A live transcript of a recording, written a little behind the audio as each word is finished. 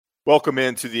Welcome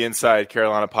into the Inside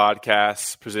Carolina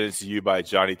podcast, presented to you by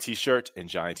Johnny T-Shirt and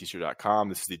JohnnyT-Shirt.com.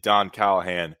 This is the Don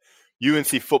Callahan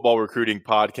UNC football recruiting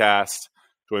podcast,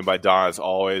 joined by Don as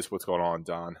always. What's going on,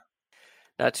 Don?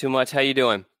 Not too much. How you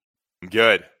doing? I'm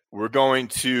good. We're going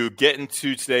to get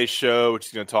into today's show, which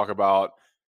is going to talk about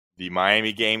the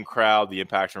Miami game crowd, the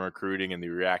impact on recruiting, and the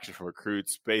reaction from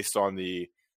recruits based on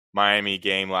the Miami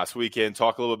game last weekend.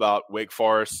 Talk a little about Wake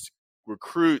Forest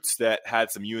recruits that had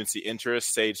some UNC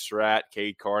interest, Sage Surratt,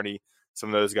 Cade Carney, some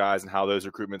of those guys, and how those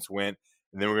recruitments went.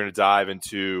 And then we're going to dive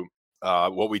into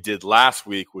what we did last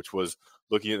week, which was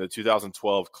looking at the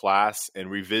 2012 class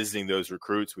and revisiting those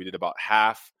recruits. We did about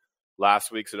half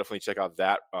last week, so definitely check out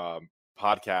that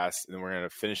podcast. And then we're going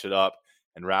to finish it up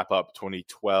and wrap up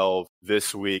 2012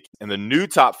 this week. And the new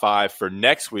top five for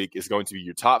next week is going to be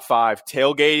your top five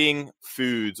tailgating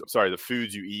foods. The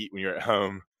foods you eat when you're at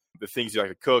home. The things you like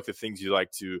to cook, the things you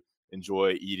like to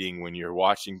enjoy eating when you're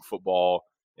watching football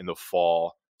in the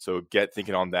fall. So get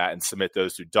thinking on that and submit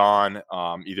those to Don,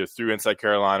 either through Inside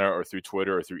Carolina or through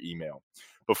Twitter or through email.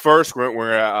 But first,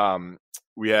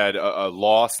 we had a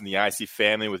loss in the IC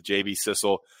family with JB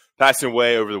Sissel passing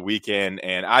away over the weekend.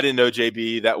 And I didn't know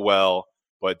JB that well,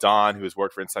 but Don, who has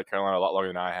worked for Inside Carolina a lot longer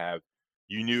than I have,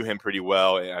 you knew him pretty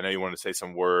well. And I know you wanted to say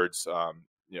some words.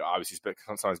 Obviously,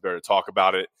 sometimes better to talk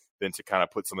about it than to kind of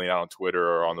put something out on Twitter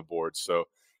or on the board. So I'm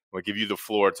going to give you the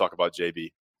floor to talk about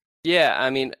JB. Yeah,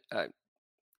 I mean,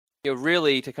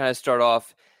 really to kind of start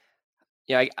off,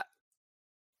 I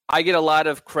get a lot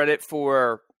of credit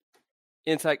for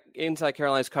Inside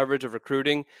Carolina's coverage of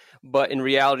recruiting, but in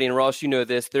reality, and Ross, you know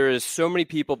this, there is so many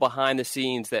people behind the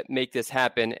scenes that make this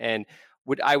happen, and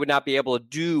I would not be able to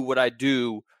do what I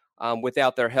do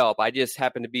without their help. I just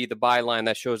happen to be the byline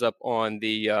that shows up on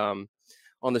the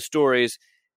stories.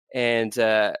 And,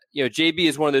 JB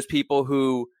is one of those people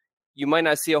who you might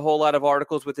not see a whole lot of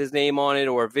articles with his name on it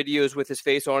or videos with his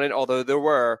face on it, although there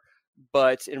were.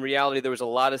 But in reality, there was a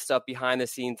lot of stuff behind the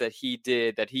scenes that he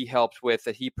did, that he helped with,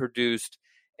 that he produced.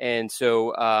 And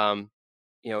so,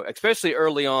 especially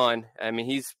early on, I mean,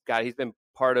 he's been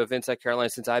part of Inside Carolina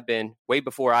since I've been, way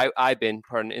before I've been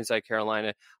part of Inside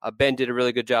Carolina. Ben did a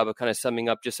really good job of kind of summing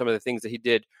up just some of the things that he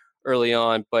did early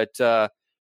on. But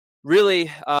really,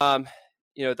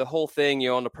 the whole thing,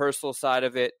 on the personal side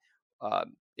of it,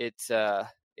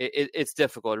 it's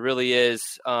difficult. It really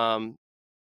is.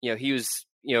 He was,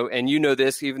 and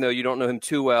this, even though you don't know him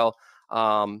too well,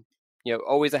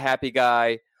 always a happy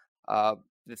guy.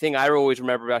 The thing I always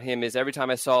remember about him is every time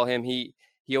I saw him, he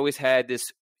always had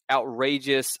this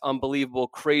outrageous, unbelievable,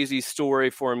 crazy story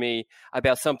for me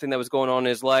about something that was going on in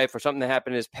his life or something that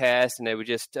happened in his past. And it would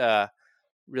just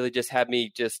really just have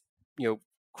me just,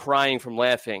 crying from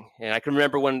laughing. And I can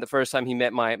remember when the first time he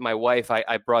met my wife,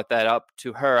 I brought that up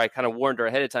to her. I kind of warned her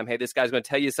ahead of time, hey, this guy's going to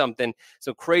tell you some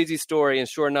crazy story. And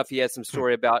sure enough, he had some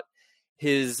story about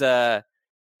his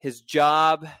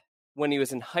job when he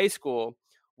was in high school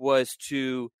was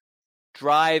to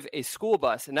drive a school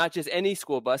bus, and not just any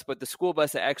school bus, but the school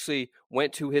bus that actually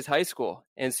went to his high school.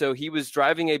 And so he was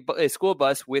driving a school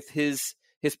bus with his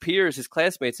peers, his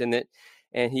classmates in it.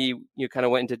 And he kind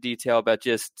of went into detail about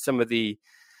just some of the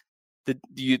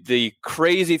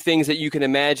crazy things that you can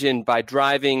imagine by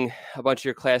driving a bunch of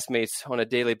your classmates on a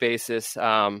daily basis.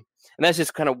 And that's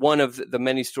just kind of one of the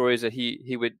many stories that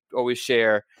he would always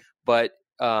share. But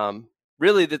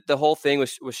really the whole thing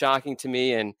was shocking to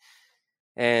me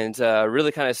and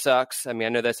really kind of sucks. I mean, I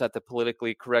know that's not the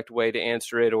politically correct way to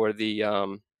answer it or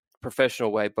the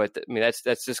professional way, but I mean,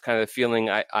 that's just kind of the feeling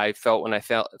I felt when I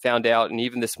found out. And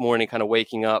even this morning, kind of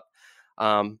waking up,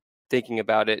 thinking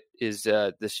about it is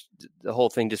the whole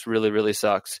thing just really, really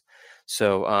sucks.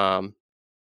 So,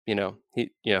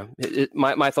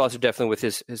 my thoughts are definitely with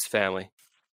his family.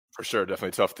 For sure. Definitely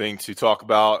a tough thing to talk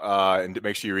about. And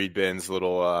make sure you read Ben's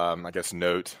little,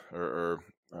 note or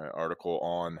article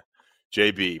on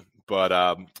JB.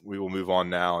 But we will move on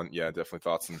now. And yeah, definitely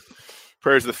thoughts and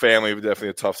prayers to the family, but definitely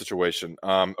a tough situation.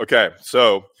 Okay,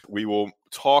 so we will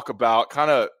talk about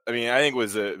I think it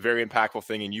was a very impactful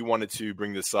thing, and you wanted to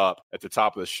bring this up at the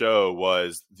top of the show,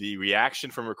 was the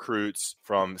reaction from recruits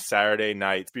from Saturday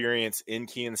night experience in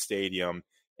Kenan Stadium.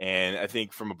 And I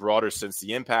think from a broader sense,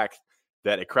 the impact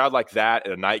that a crowd like that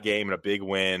at a night game and a big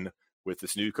win with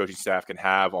this new coaching staff can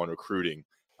have on recruiting.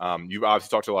 You've obviously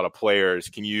talked to a lot of players.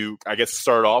 Can you,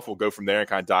 start off, we'll go from there and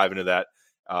kind of dive into that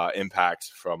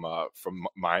impact from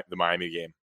the Miami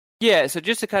game. Yeah, so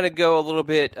just to kind of go a little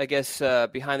bit,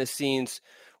 behind the scenes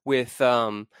with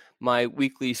my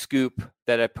weekly scoop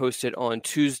that I posted on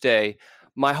Tuesday,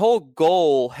 my whole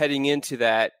goal heading into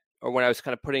that, or when I was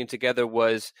kind of putting it together,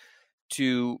 was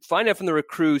to find out from the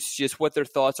recruits just what their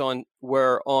thoughts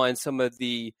were on some of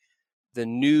the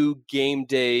new game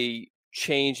day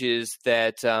changes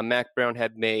that Mac Brown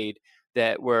had made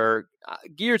that were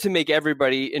geared to make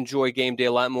everybody enjoy game day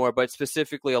a lot more, but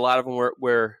specifically a lot of them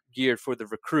were geared for the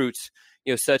recruits,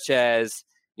 such as,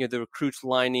 the recruits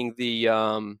lining the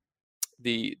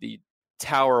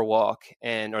tower walk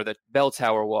or the bell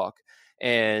tower walk.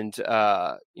 And,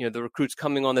 the recruits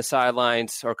coming on the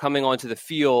sidelines or coming onto the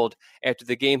field after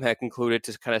the game had concluded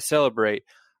to kind of celebrate.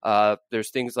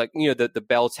 There's things like, the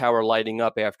bell tower lighting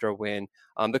up after a win,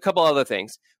 a couple other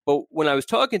things. But when I was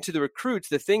talking to the recruits,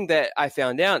 the thing that I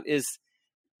found out is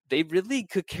they really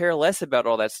could care less about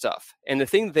all that stuff. And the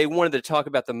thing that they wanted to talk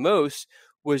about the most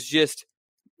was just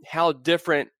how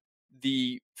different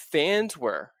the fans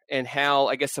were and how,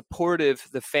 I guess, supportive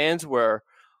the fans were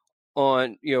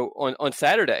on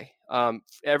Saturday.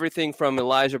 Everything from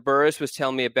Elijah Burris was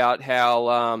telling me about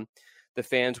how the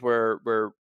fans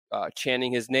were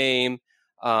chanting his name.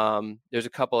 There's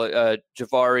a couple of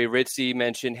Javari Ritzy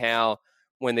mentioned how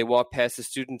when they walked past the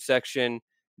student section,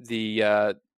 he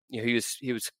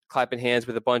was clapping hands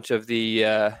with a bunch of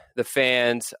the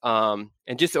fans, and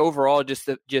just overall,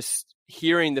 just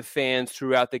hearing the fans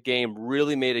throughout the game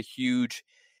really made a huge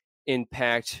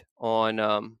impact on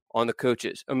the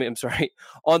coaches. I mean, I'm sorry,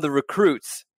 on the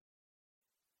recruits.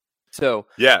 So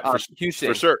yeah, huge thing.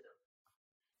 For sure.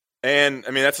 And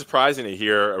I mean, that's surprising to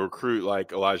hear a recruit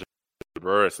like Elijah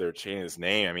Burris, they're changing his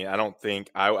name. I mean, I don't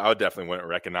think I would definitely wouldn't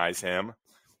recognize him.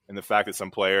 And the fact that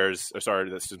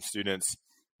that some students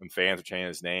and fans are changing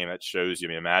his name, that shows you. I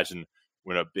mean, imagine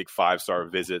when a big 5-star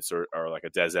visits or like a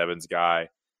Des Evans guy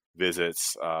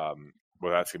visits, what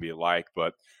that's going to be like.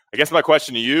 But I guess my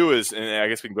question to you is, and I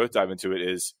guess we can both dive into it,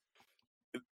 is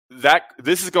that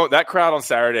that crowd on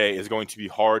Saturday is going to be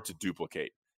hard to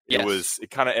duplicate. Yes. It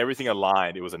kind of everything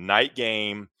aligned. It was a night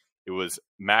game. It was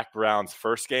Mac Brown's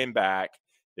first game back.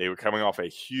 They were coming off a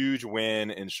huge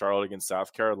win in Charlotte against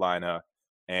South Carolina.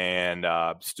 And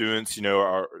students,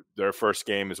 are their first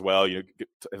game as well.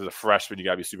 As a freshman, you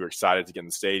got to be super excited to get in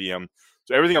the stadium.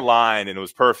 So everything aligned, and it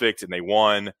was perfect, and they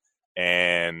won.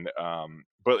 And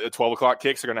but 12 o'clock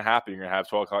kicks are going to happen. You're going to have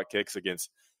 12 o'clock kicks against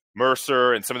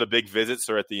Mercer, and some of the big visits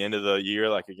are at the end of the year,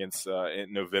 like against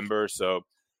in November. So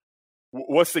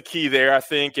what's the key there, I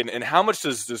think? And how much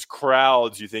does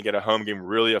crowds, you think, at a home game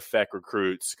really affect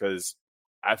recruits? Because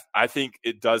I think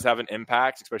it does have an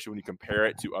impact, especially when you compare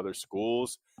it to other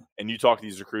schools. And you talk to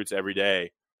these recruits every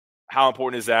day. How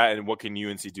important is that, and what can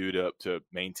UNC do to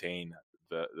maintain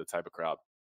the type of crowd?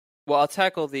 Well, I'll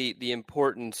tackle the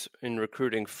importance in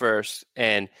recruiting first.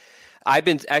 And I've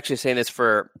been actually saying this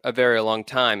for a very long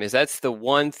time, is that's the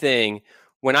one thing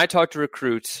when I talk to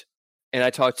recruits and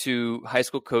I talk to high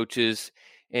school coaches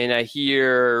and I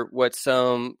hear what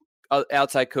some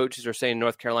outside coaches are saying in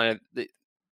North Carolina.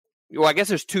 Well, I guess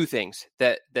there's two things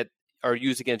that are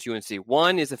used against UNC.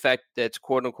 One is the fact that it's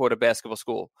quote unquote a basketball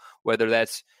school, whether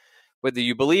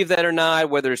you believe that or not,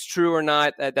 whether it's true or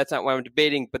not, that's not what I'm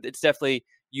debating, but it's definitely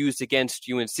used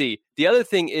against UNC. The other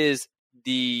thing is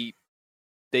they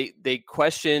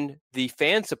question the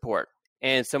fan support,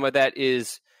 and some of that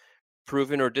is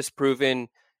proven or disproven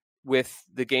with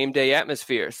the game day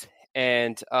atmospheres.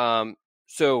 And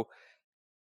so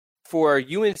for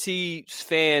UNC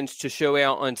fans to show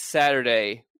out on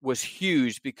Saturday was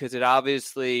huge because it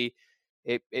obviously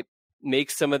it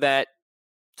makes some of that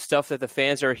stuff that the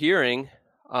fans are hearing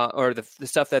or the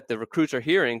stuff that the recruits are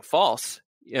hearing false.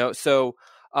 So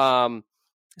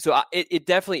it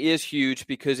definitely is huge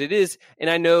because it is. And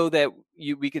I know that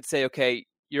we could say, okay,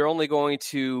 you're only going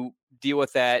to deal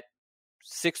with that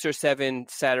 6 or 7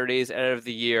 Saturdays out of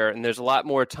the year, and there's a lot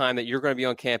more time that you're going to be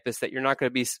on campus, that you're not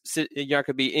going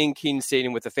to be in Keene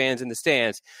Stadium with the fans in the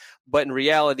stands. But in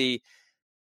reality,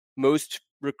 most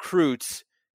recruits,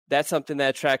 that's something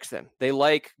that attracts them. They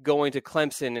like going to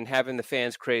Clemson and having the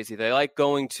fans crazy. They like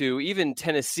going to even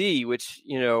Tennessee, which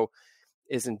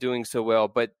isn't doing so well,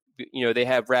 but they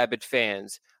have rabid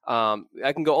fans. I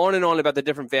can go on and on about the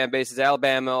different fan bases,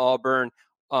 Alabama, Auburn.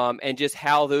 And just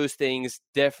how those things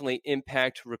definitely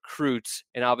impact recruits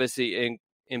and obviously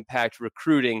impact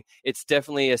recruiting. It's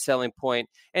definitely a selling point.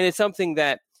 And it's something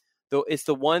that, though, it's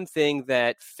the one thing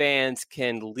that fans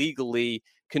can legally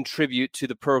contribute to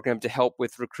the program to help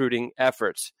with recruiting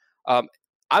efforts. I'm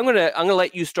gonna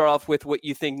let you start off with what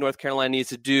you think North Carolina needs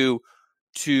to do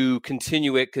to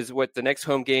continue it, because what the next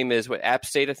home game is, App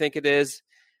State, I think it is.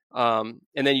 And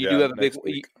then you do have a big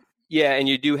week. Yeah, and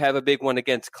you do have a big one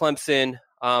against Clemson.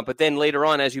 But then later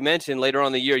on, as you mentioned, later on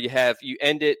in the year, you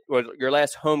end it, or your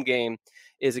last home game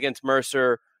is against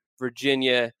Mercer,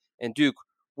 Virginia, and Duke.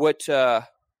 What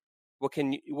What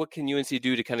can UNC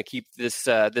do to kind of keep this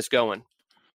going?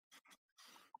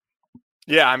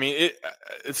 Yeah, I mean,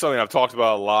 it's something I've talked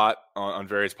about a lot on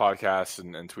various podcasts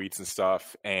and tweets and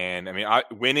stuff. And I mean,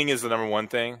 winning is the number one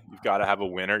thing. You've got to have a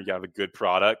winner. You got to have a good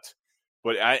product.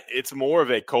 But it's more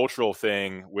of a cultural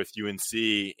thing with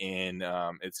UNC, and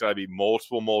it's got to be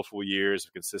multiple years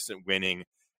of consistent winning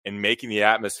and making the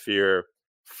atmosphere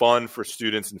fun for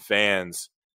students and fans.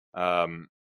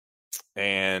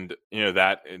 And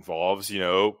that involves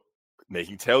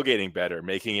making tailgating better,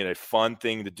 making it a fun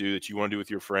thing to do that you want to do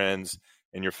with your friends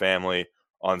and your family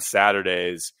on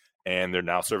Saturdays. And they're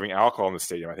now serving alcohol in the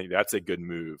stadium. I think that's a good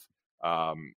move.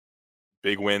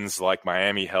 Big wins like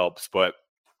Miami helps, but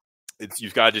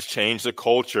you've got to just change the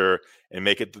culture and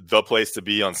make it the place to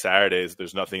be on Saturdays.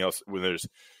 There's nothing else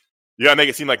you got to make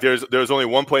it seem like there's only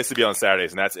one place to be on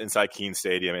Saturdays, and that's inside Keene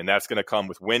Stadium. And that's going to come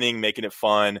with winning, making it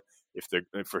fun.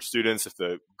 For students, if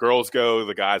the girls go,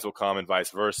 the guys will come, and vice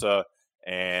versa.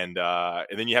 And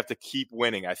then you have to keep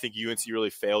winning. I think UNC really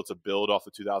failed to build off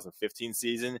the 2015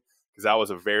 season because that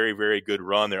was a very, very good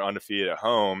run. They're undefeated at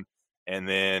home. And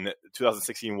then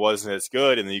 2016 wasn't as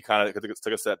good. And then you kind of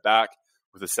took a step back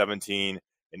with the 17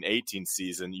 and 18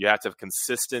 season. You have to have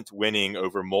consistent winning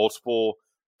over multiple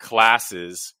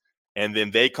classes. And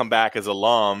then they come back as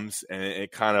alums, and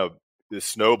it kind of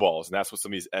snowballs. And that's what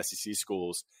some of these SEC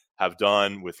schools have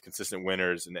done with consistent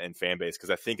winners and fan base, because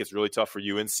I think it's really tough for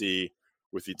UNC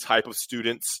with the type of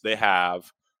students they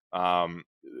have.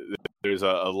 There's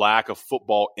a lack of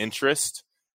football interest.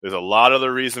 There's a lot of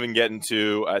other reasons we can get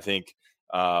into. I think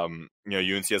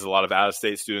UNC has a lot of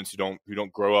out-of-state students who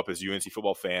don't grow up as UNC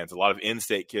football fans. A lot of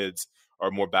in-state kids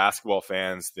are more basketball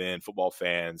fans than football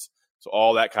fans. So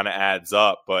all that kind of adds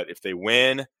up. But if they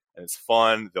win and it's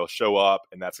fun, they'll show up,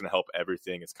 and that's going to help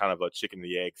everything. It's kind of a chicken and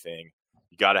the egg thing.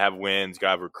 You got to have wins, you got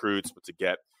to have recruits, but to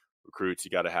get recruits,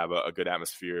 you got to have a good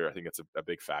atmosphere. I think that's a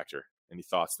big factor. Any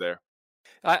thoughts there?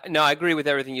 No, I agree with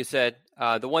everything you said.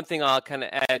 The one thing I'll kind of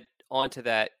add on to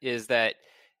that is that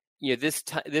this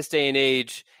day and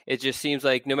age, it just seems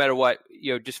like no matter what,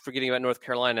 just forgetting about North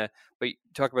Carolina, but you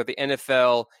talk about the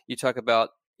NFL, you talk about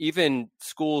even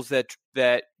schools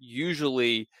that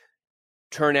usually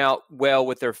turn out well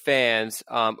with their fans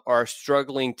are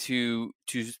struggling to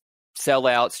sell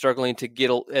out, struggling to get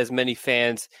as many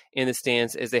fans in the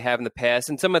stands as they have in the past.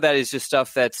 And some of that is just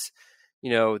stuff that's,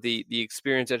 the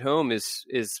experience at home is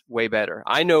way better.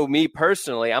 I know me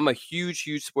personally, I'm a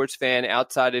huge sports fan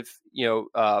outside of,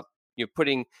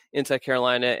 putting inside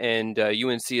Carolina and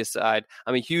UNC aside.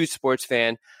 I'm a huge sports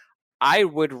fan. I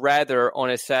would rather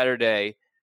on a Saturday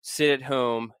sit at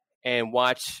home and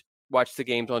watch the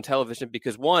games on television,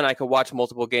 because one, I could watch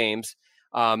multiple games.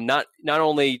 Not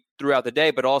only throughout the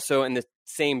day, but also in the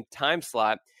same time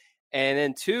slot. And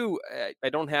then two, I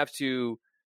don't have to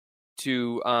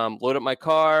load up my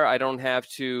car. I don't have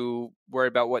to worry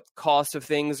about what cost of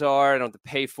things are. I don't have to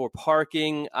pay for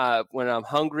parking. When I'm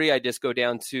hungry, I just go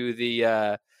down to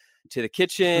the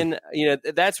kitchen,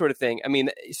 that sort of thing. I mean,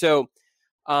 so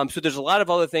there's a lot of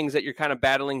other things that you're kind of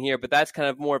battling here, but that's kind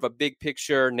of more of a big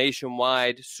picture,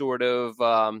 nationwide sort of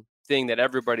thing that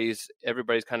everybody's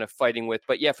kind of fighting with.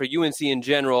 But yeah, for UNC in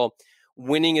general,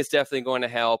 winning is definitely going to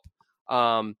help.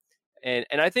 And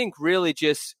I think really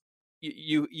just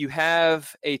you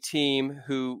have a team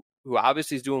who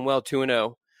obviously is doing well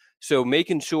 2-0. So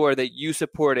making sure that you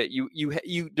support it,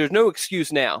 you there's no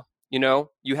excuse now.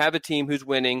 You have a team who's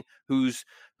winning, who's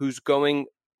going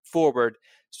forward.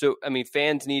 So, I mean,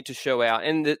 fans need to show out.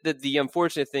 And the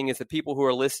unfortunate thing is that people who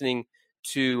are listening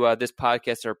to this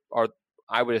podcast are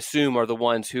I would assume, are the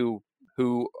ones who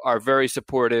are very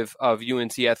supportive of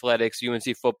UNC athletics,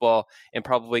 UNC football, and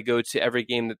probably go to every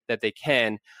game that they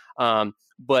can.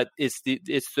 But it's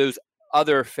those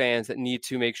other fans that need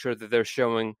to make sure that they're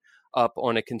showing up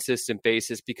on a consistent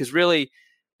basis, because really,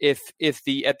 if at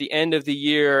the end of the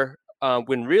year,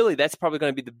 when really that's probably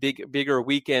going to be the bigger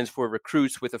weekends for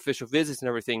recruits with official visits and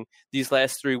everything, these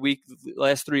last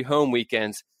 3 home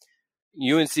weekends,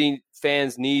 UNC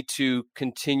fans need to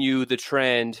continue the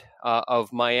trend of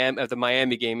the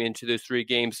Miami game into those 3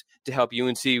 games to help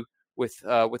UNC with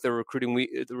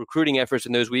the recruiting efforts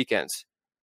in those weekends.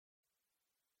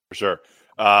 For sure.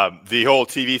 The whole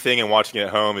TV thing and watching it at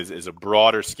home is a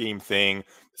broader scheme thing.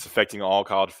 It's affecting all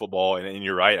college football, and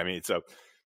you're right. I mean, it's a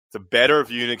better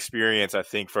viewing experience, I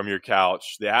think, from your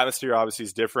couch. The atmosphere obviously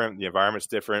is different. The environment's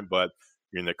different, but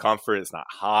you're in the comfort. It's not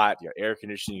hot. You got air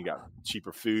conditioning. You got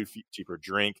cheaper food, cheaper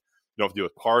drink. You don't have to deal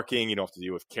with parking. You don't have to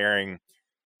deal with carrying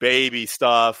baby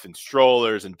stuff and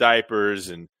strollers and diapers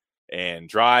and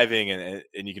driving. And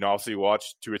you can also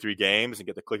watch 2 or 3 games and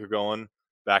get the clicker going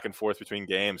back and forth between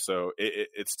games. So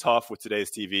it's tough with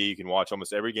today's TV. You can watch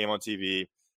almost every game on TV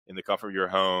in the comfort of your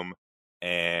home.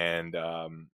 And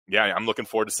I'm looking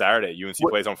forward to Saturday. UNC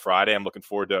plays on Friday. I'm looking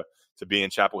forward to being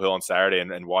in Chapel Hill on Saturday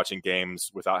and watching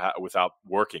games without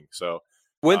working. So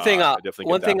one thing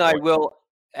I will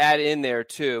add in there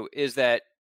too is that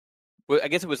I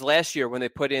guess it was last year when they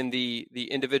put in the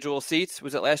individual seats.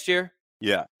 Was it last year?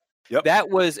 Yeah. Yep. That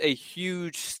was a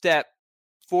huge step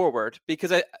forward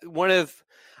because I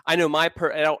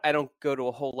don't go to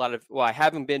a whole lot of, I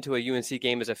haven't been to a UNC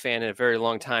game as a fan in a very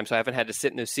long time, so I haven't had to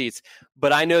sit in those seats,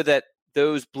 but I know that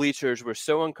those bleachers were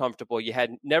so uncomfortable. You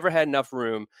had never had enough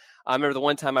room. I remember the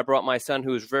one time I brought my son,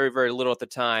 who was very, very little at the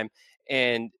time,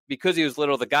 and because he was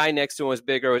little, the guy next to him was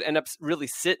bigger, would end up really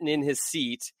sitting in his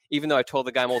seat, even though I told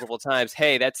the guy multiple times,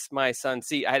 hey, that's my son's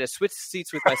seat. I had to switch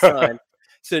seats with my son.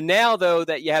 So now, though,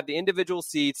 that you have the individual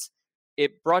seats,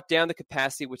 it brought down the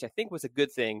capacity, which I think was a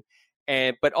good thing,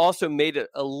 but also made it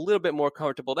a little bit more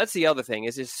comfortable. That's the other thing,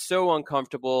 is it's so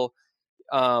uncomfortable.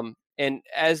 And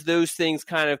as those things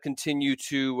kind of continue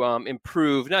to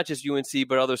improve, not just UNC,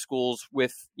 but other schools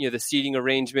with, the seating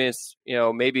arrangements,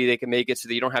 maybe they can make it so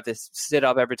that you don't have to sit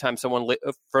up every time someone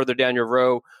further down your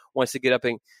row wants to get up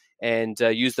and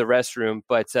use the restroom.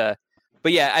 But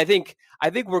yeah, I think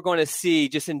we're going to see,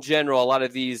 just in general, a lot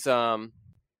of these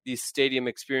stadium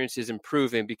experiences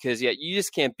improving because, you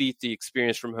just can't beat the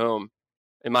experience from home,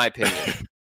 in my opinion.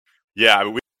 Yeah,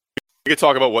 we could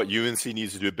talk about what UNC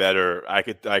needs to do better. I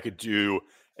could do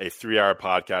a 3-hour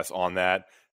podcast on that.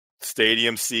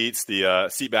 Stadium seats, the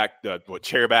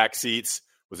chair back seats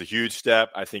was a huge step.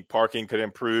 I think parking could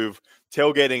improve.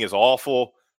 Tailgating is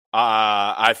awful.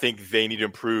 I think they need to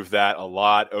improve that a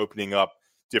lot, opening up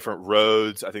different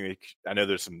roads. I know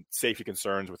there's some safety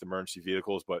concerns with emergency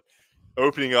vehicles, but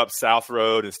opening up South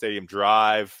Road and Stadium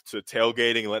Drive to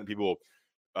tailgating and letting people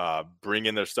bring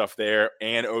in their stuff there,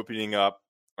 and opening up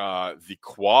the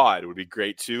quad would be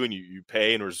great too. And you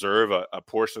pay and reserve a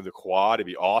portion of the quad. It'd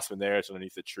be awesome in there. It's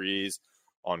underneath the trees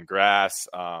on grass.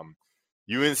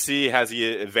 UNC has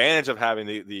the advantage of having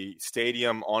the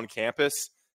stadium on campus,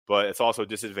 but it's also a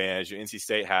disadvantage. NC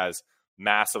State has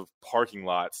massive parking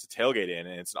lots to tailgate in,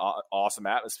 and it's an awesome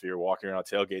atmosphere walking around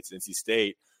tailgates at NC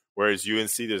State. Whereas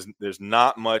UNC, there's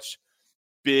not much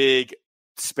big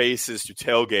spaces to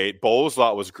tailgate. Bowles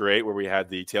lot was great, where we had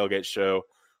the tailgate show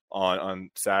on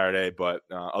Saturday, but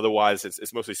otherwise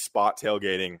it's mostly spot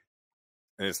tailgating,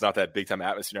 and it's not that big time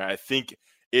atmosphere. I think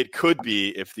it could be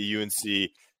if the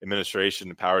UNC administration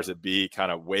and powers that be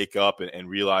kind of wake up and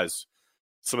realize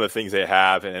some of the things they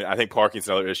have. And I think parking is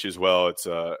another issue as well. It's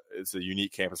a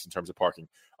unique campus in terms of parking.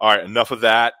 All right, enough of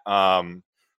that.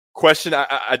 Question,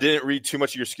 I didn't read too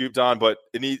much of your scoop, Don, but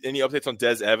any updates on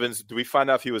Des Evans? Do we find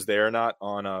out if he was there or not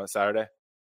on Saturday?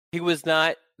 He was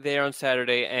not there on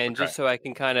Saturday, and okay. Just so I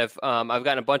can kind of I've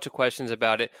gotten a bunch of questions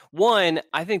about it. One,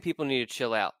 I think people need to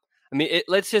chill out. I mean,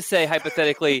 let's just say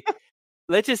hypothetically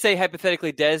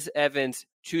Des Evans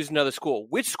choose another school.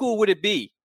 Which school would it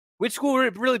be? Which school would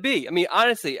it really be? I mean,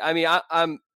 honestly,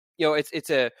 I'm it's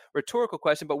a rhetorical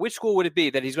question, but which school would it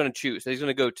be that he's going to choose, that he's going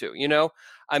to go to?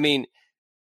 I mean,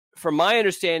 from my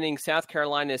understanding, South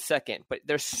Carolina is second, but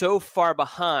they're so far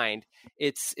behind.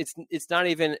 It's not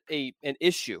even an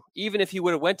issue. Even if he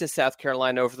would have went to South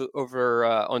Carolina over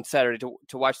on Saturday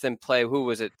to watch them play, who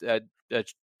was it?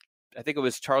 I think it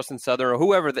was Charleston Southern or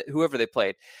whoever they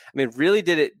played. I mean, really,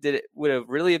 would it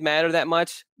really mattered that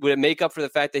much? Would it make up for the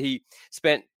fact that he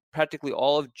spent practically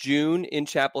all of June in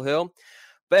Chapel Hill?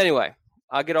 But anyway,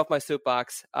 I'll get off my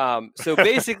soapbox. So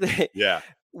basically, yeah.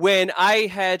 When I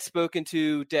had spoken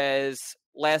to Des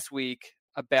last week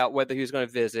about whether he was going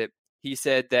to visit, he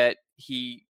said that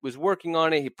he was working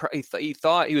on it. He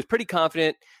thought he was pretty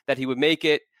confident that he would make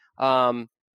it, but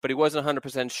he wasn't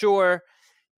 100% sure.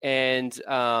 And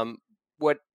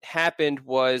what happened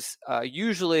was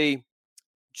usually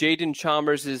Jaden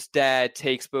Chalmers' dad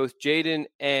takes both Jaden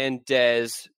and Des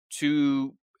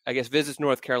to, I guess, visits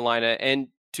North Carolina and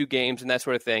 2 games and that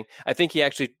sort of thing. I think he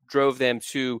actually drove them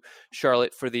to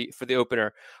Charlotte for the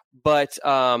opener, but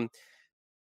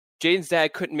Jaden's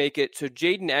dad couldn't make it, so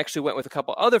Jaden actually went with a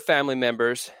couple other family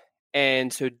members,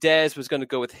 and so Des was going to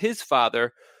go with his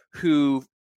father, who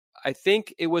I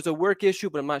think it was a work issue,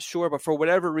 but I'm not sure. But for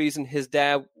whatever reason, his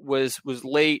dad was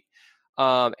late,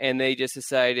 and they just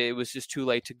decided it was just too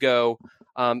late to go.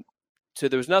 So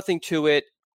there was nothing to it.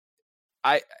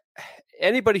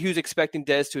 Anybody who's expecting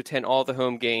Des to attend all the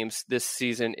home games this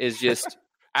season is just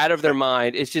out of their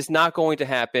mind. It's just not going to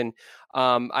happen.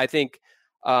 I think,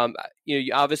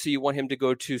 obviously you want him to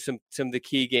go to some of the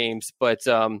key games, but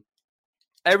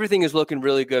everything is looking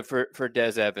really good for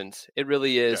Des Evans. It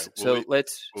really is. Okay,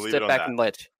 Let's we'll step back and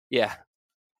let. Yeah.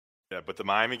 Yeah, but the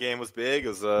Miami game was big. It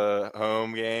was a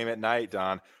home game at night,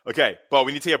 Don. Okay, but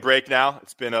we need to take a break now.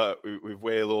 It's been we've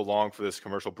waited a little long for this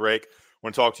commercial break. I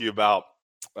want to talk to you about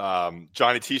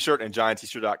Johnny T-Shirt and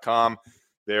JohnnyT-Shirt.com.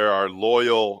 They're our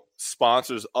loyal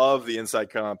sponsors of the Inside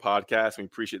Carolina podcast. We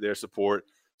appreciate their support.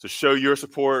 So show your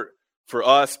support for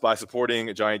us by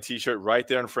supporting Johnny T-Shirt right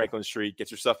there on Franklin Street.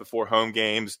 Get your stuff before home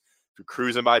games. If you're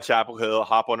cruising by Chapel Hill,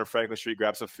 hop onto Franklin Street,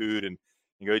 grab some food, and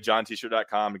you go to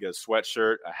JohnnyT-Shirt.com to get a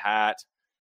sweatshirt, a hat,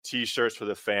 T-shirts for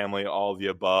the family, all of the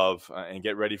above, and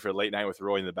get ready for late night with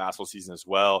Roy in the basketball season as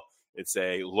well. It's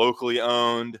a locally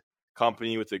owned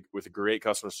company with a great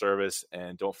customer service,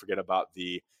 and don't forget about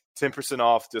the 10%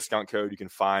 off discount code you can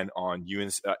find on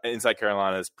UNC, Inside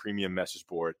Carolina's premium message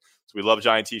board. So we love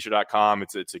JohnnyT-Shirt.com.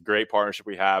 It's a great partnership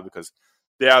we have because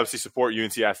they obviously support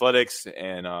UNC athletics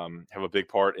and have a big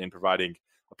part in providing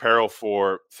apparel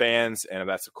for fans, and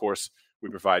that's of course. We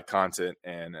provide content,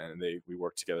 and we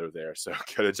work together there. So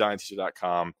go to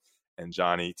JohnnyT-Shirt.com and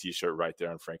Johnny T-Shirt right there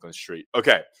on Franklin Street.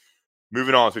 Okay,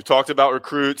 moving on. So we've talked about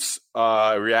recruits,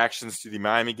 reactions to the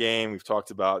Miami game. We've talked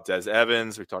about Des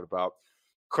Evans. We've talked about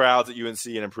crowds at UNC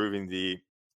and improving the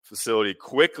facility.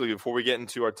 Quickly, before we get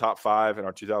into our top 5 and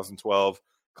our 2012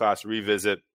 class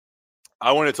revisit,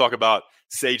 I want to talk about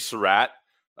Sage Surratt.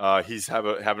 He's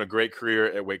having a great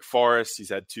career at Wake Forest. He's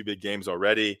had 2 big games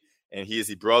already. And he is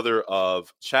the brother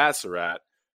of Chad Surratt,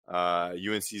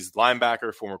 UNC's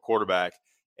linebacker, former quarterback.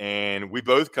 And we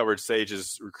both covered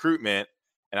Sage's recruitment.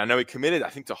 And I know he committed, I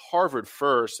think, to Harvard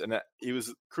first. And he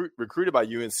was recruited by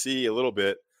UNC a little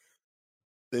bit.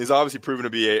 He's obviously proven to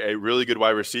be a really good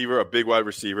wide receiver, a big wide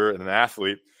receiver, and an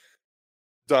athlete.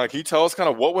 Don, can you tell us kind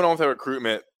of what went on with that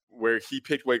recruitment where he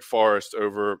picked Wake Forest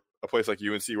over a place like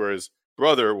UNC where his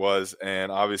brother was?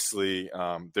 And obviously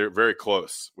they're very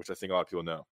close, which I think a lot of people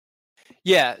know.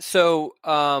 Yeah, so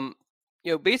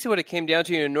basically what it came down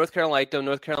to, North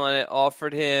Carolina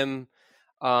offered him,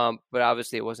 but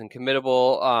obviously it wasn't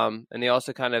committable. And they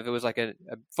also it was like a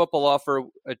football offer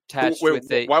attached with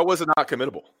it. Why was it not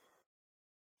committable?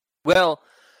 Well,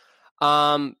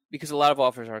 because a lot of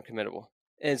offers aren't committable.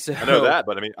 And so I know that,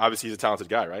 but I mean, obviously he's a talented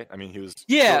guy, right? I mean, he was.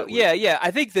 Yeah.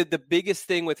 I think that the biggest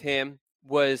thing with him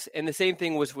was, and the same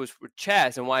thing was with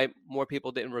Chaz, and why more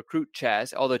people didn't recruit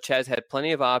Chaz, although Chaz had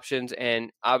plenty of options,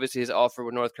 and obviously his offer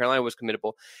with North Carolina was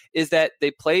committable, is that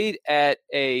they played at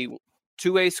a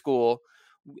 2A school,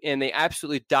 and they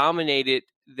absolutely dominated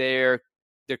their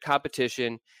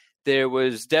competition. There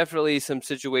was definitely some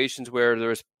situations where there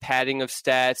was padding of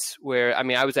stats, where, I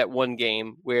mean, I was at one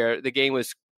game where the game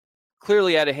was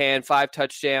clearly out of hand, 5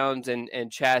 touchdowns, and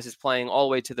Chaz is playing all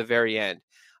the way to the very end.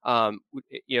 And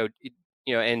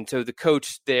so the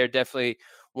coach there definitely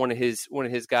one of his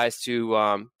guys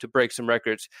to break some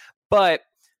records. But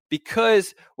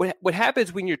because what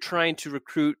happens when you're trying to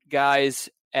recruit guys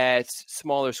at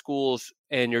smaller schools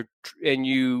and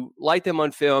you like them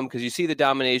on film because you see the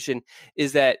domination,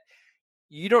 is that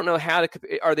you don't know how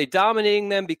to. Are they dominating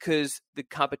them because the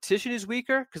competition is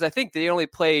weaker? Because I think they only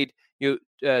played the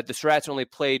Surratts only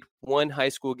played one high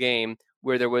school game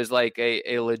where there was like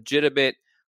a legitimate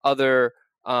other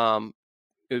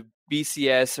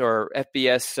BCS or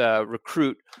FBS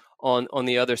recruit on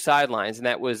the other sidelines, and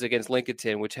that was against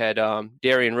Lincolnton, which had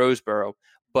Darian Roseborough.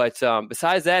 But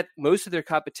besides that, most of their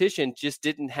competition just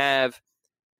didn't have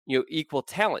equal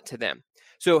talent to them.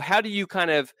 So how do you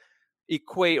kind of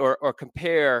equate or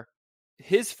compare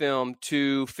his film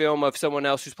to film of someone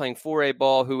else who's playing 4A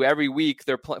ball, who every week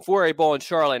they're playing 4A ball in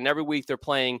Charlotte, and every week they're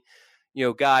playing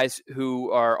guys who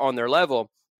are on their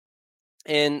level?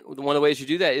 And one of the ways you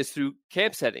do that is through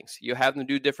camp settings. You have them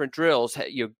do different drills.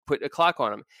 You put a clock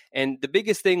on them. And the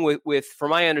biggest thing with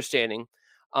from my understanding,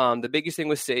 the biggest thing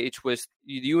with Sage was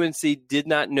UNC did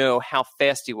not know how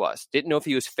fast he was. Didn't know if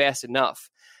he was fast enough.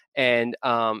 And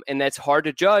that's hard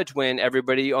to judge when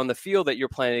everybody on the field that you're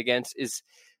playing against is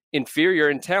inferior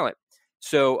in talent.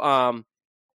 So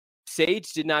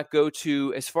Sage did not go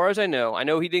to, as far as I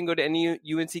know he didn't go to any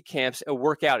UNC camps or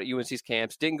work out at UNC's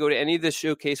camps, didn't go to any of the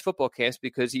showcase football camps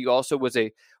because he also was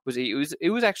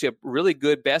actually a really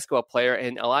good basketball player,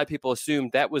 and a lot of people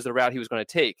assumed that was the route he was going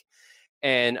to take.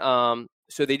 And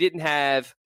so they didn't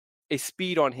have a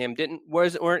speed on him,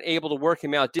 weren't able to work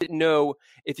him out, didn't know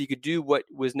if he could do what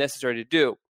was necessary to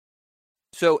do.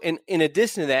 So in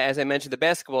addition to that, as I mentioned, the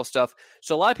basketball stuff,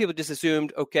 so a lot of people just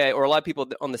assumed, okay, or a lot of people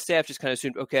on the staff just kind of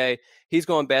assumed, okay, he's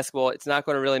going basketball, it's not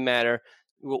going to really matter.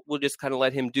 We'll just kind of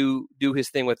let him do his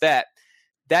thing with that.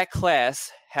 That class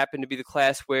happened to be the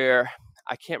class where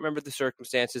I can't remember the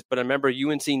circumstances, but I remember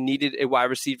UNC needed a wide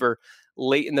receiver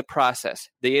late in the process.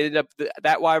 They ended up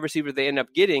that wide receiver they ended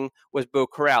up getting was Bo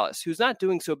Corrales, who's not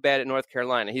doing so bad at North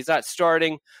Carolina. He's not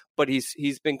starting, but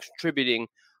he's been contributing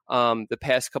the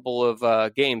past couple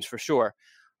of games for sure.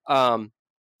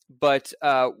 But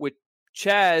with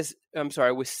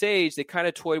with Sage, they kind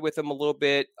of toyed with him a little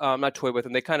bit. Not toyed with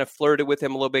him. They kind of flirted with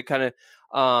him a little bit, kind of,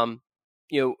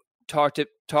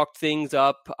 talked things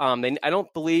up. I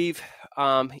don't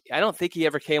think he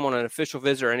ever came on an official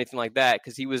visit or anything like that,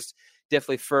 because he was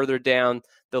definitely further down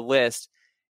the list.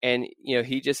 And,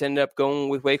 he just ended up going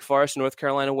with Wake Forest. North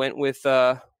Carolina went with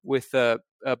Bo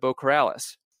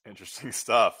Corrales. Interesting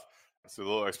stuff. That's a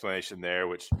little explanation there,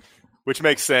 which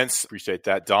makes sense. Appreciate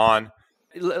that. Don?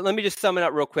 Let me just sum it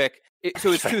up real quick.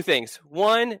 So it's two things.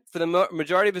 One, for the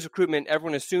majority of his recruitment,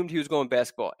 everyone assumed he was going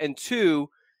basketball. And two,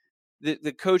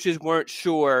 the coaches weren't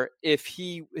sure if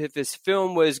his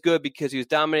film was good because he was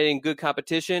dominating good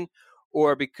competition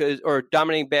or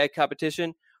dominating bad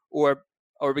competition or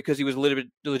because he was a little bit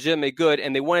legitimately good,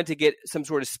 and they wanted to get some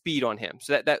sort of speed on him.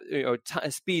 So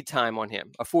speed time on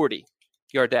him, a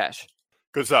 40-yard dash.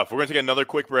 Good stuff. We're going to take another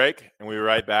quick break, and we'll be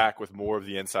right back with more of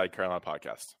the Inside Carolina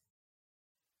podcast.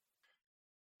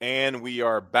 And we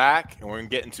are back, and we're going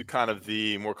to get into kind of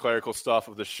the more clerical stuff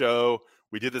of the show.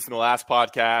 We did this in the last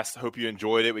podcast. Hope you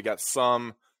enjoyed it. We got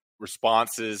some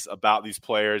responses about these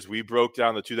players. We broke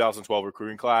down the 2012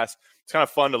 recruiting class. It's kind of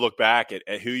fun to look back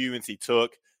at who UNC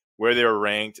took, where they were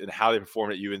ranked, and how they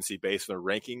performed at UNC based on their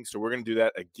rankings. So we're going to do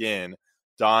that again.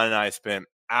 Don and I spent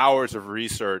hours of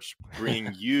research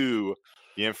bringing you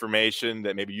the information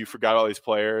that maybe you forgot all these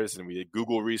players, and we did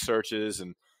Google researches.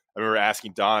 And I remember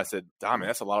asking Don, I said, Don, man,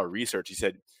 that's a lot of research. He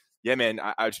said, yeah, man,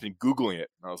 I've just been Googling it.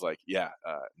 And I was like, yeah,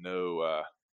 no,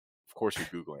 of course you're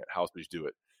Googling it. How else would you do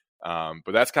it?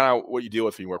 But that's kind of what you deal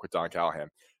with when you work with Don Callahan.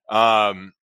 All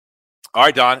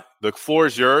right, Don, the floor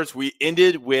is yours. We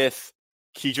ended with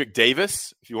Kedrick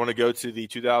Davis. If you want to go to the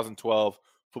 2012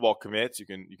 football commits, you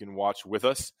can watch with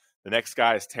us. The next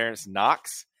guy is Terrence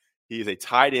Knox. He is a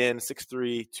tight end,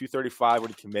 6'3", 235 when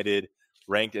he committed,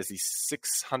 ranked as the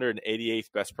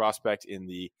 688th best prospect in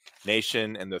the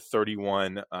nation, and the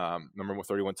number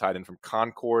 31 tight end from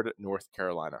Concord, North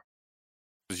Carolina.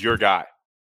 This is your guy.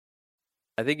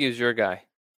 I think he was your guy.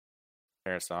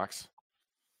 Terrence Knox.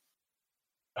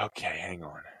 Okay, hang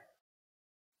on.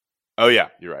 Oh, yeah,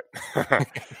 you're right.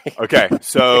 Okay,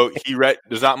 so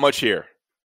there's not much here,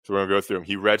 so we're going to go through him.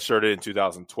 He redshirted in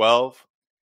 2012.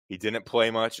 He didn't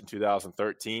play much in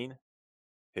 2013,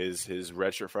 his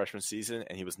redshirt freshman season,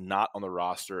 and he was not on the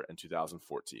roster in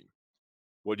 2014.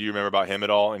 What do you remember about him at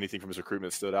all? Anything from his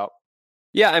recruitment stood out?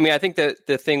 Yeah, I mean, I think that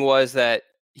the thing was that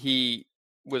he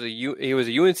was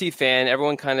a UNC fan.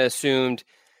 Everyone kind of assumed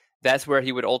that's where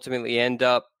he would ultimately end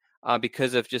up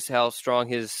because of just how strong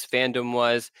his fandom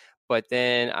was. But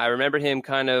then I remember him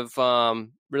kind of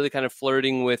really kind of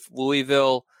flirting with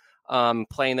Louisville,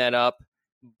 playing that up.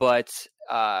 But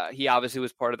he obviously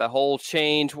was part of the whole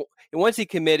change. And once he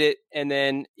committed, and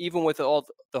then even with all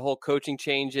the whole coaching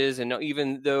changes, and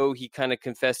even though he kind of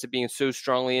confessed to being so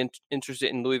strongly interested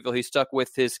in Louisville, he stuck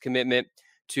with his commitment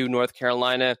to North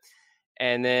Carolina.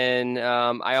 And then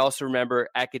I also remember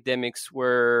academics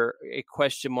were a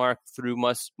question mark through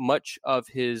much of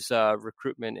his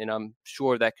recruitment, and I'm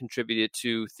sure that contributed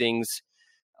to things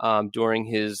during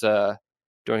his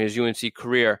UNC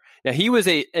career. Now, he was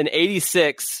an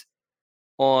 86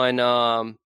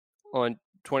 on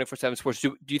 24/7 Sports.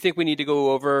 Do you think we need to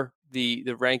go over the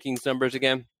rankings numbers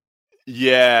again?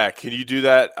 Yeah, can you do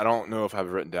that? I don't know if I have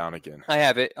it written down again. I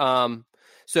have it.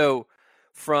 So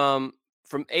from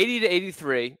 80 to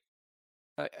 83,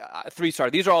 3-star.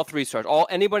 These are all 3-stars.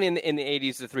 Anybody in the 80s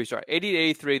is a 3-star. 80 to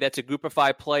 83, that's a group of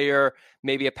 5 player,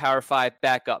 maybe a power 5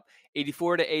 backup.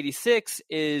 84 to 86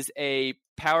 is a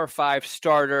power 5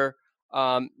 starter.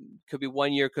 Could be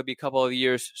 1 year, could be a couple of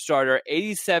years starter.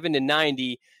 87 to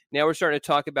 90. Now we're starting to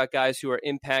talk about guys who are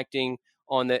impacting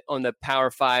on the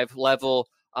power 5 level.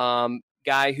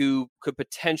 Guy who could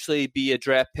potentially be a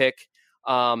draft pick.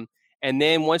 And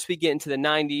then once we get into the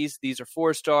 90s, these are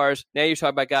 4-stars. Now you're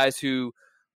talking about guys who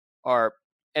are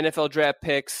NFL draft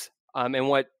picks. And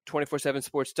what 24/7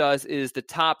 Sports does is the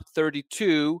top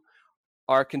 32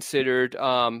 are considered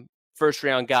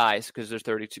first-round guys because there's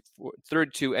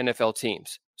 32 NFL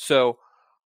teams. So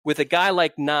with a guy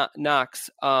like Knox,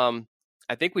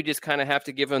 I think we just kind of have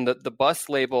to give him the bust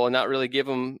label and not really give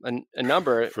him a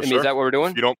number. For I mean, sure. is that what we're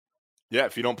doing?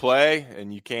 If you don't play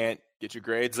and you can't get your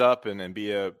grades up and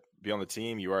be on the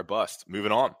team, you are a bust.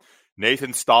 Moving on.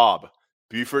 Nathan Staub,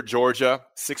 Beaufort, Georgia,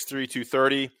 6'3",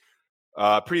 230.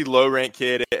 Pretty low ranked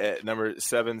kid at number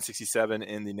 767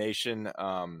 in the nation.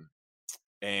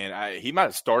 And he might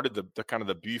have started the kind of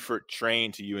the Buford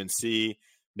train to UNC.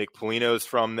 Nick Polino's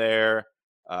from there.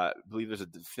 I believe there's a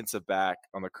defensive back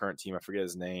on the current team. I forget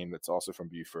his name. That's also from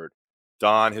Buford.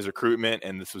 Don, his recruitment,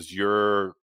 and this was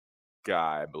your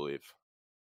guy, I believe.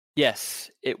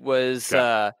 Yes, it was.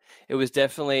 Okay. It was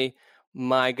definitely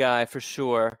my guy for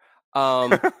sure.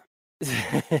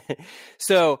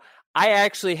 So I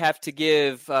actually have to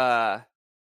give. I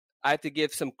have to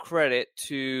give some credit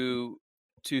to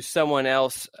someone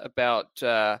else about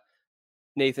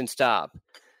Nathan Staub,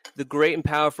 the great and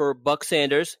powerful Buck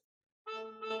Sanders.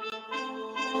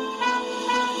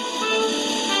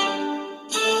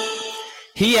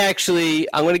 He actually,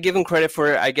 I'm going to give him credit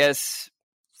for, I guess,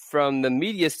 from the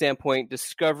media standpoint,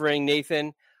 discovering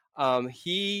Nathan.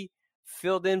 He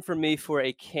filled in for me for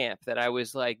a camp that I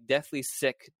was like deathly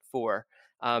sick for,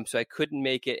 so I couldn't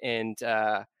make it, and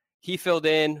he filled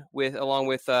in along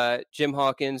with Jim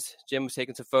Hawkins. Jim was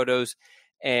taking some photos,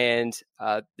 and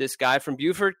this guy from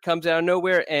Buford comes out of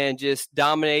nowhere and just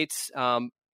dominates.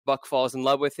 Buck falls in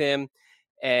love with him,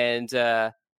 and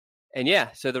yeah,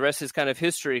 so the rest is kind of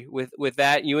history with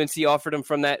that. UNC offered him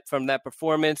from that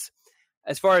performance.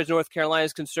 As far as North Carolina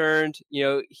is concerned,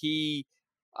 he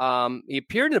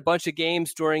appeared in a bunch of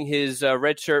games during his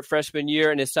redshirt freshman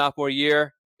year and his sophomore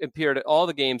year. Appeared at all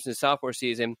the games in his sophomore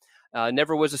season.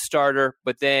 Never was a starter,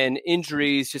 but then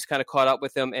injuries just kind of caught up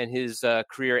with him, and his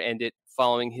career ended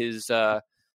following his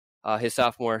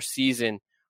sophomore season.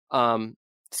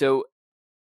 So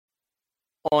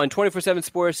on 24/7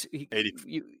 Sports,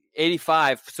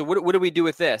 85. So what do we do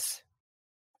with this?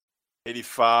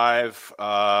 85,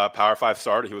 Power 5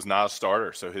 starter. He was not a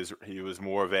starter, so he was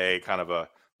more of a kind of a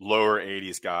lower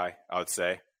 80s guy, I would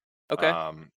say. Okay.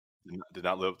 Did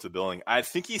not live up to the billing. I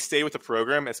think he stayed with the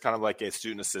program as kind of like a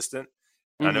student assistant.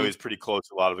 Mm-hmm. I know he's pretty close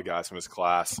to a lot of the guys from his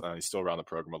class. He's still around the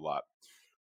program a lot.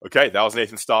 Okay, that was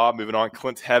Nathan Staub. Moving on,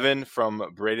 Clint Heaven from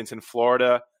Bradenton,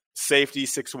 Florida. Safety,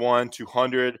 6'1",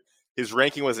 200. His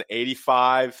ranking was an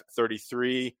 85,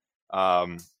 33.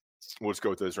 We'll just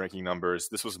go with those ranking numbers.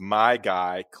 This was my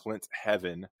guy, Clint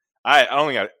Heaven. I don't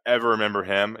think I ever remember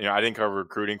him. I didn't cover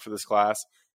recruiting for this class.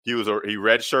 He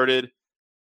redshirted.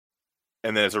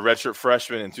 And then as a redshirt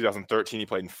freshman in 2013, he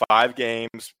played in 5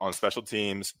 games on special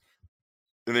teams.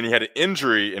 And then he had an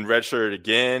injury and redshirted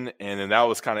again. And then that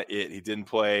was kind of it. He didn't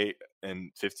play in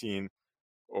 14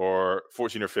 or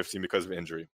 15 because of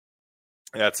injury.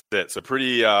 That's it. So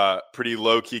pretty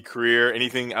low-key career.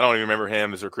 Anything, I don't even remember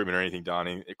him as recruitment or anything,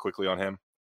 Donnie, quickly on him.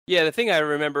 Yeah, the thing I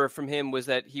remember from him was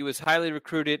that he was highly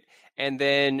recruited, and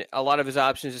then a lot of his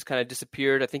options just kind of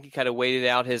disappeared. I think he kind of waited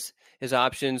out his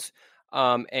options.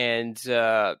 UNC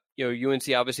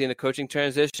obviously in the coaching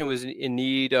transition was in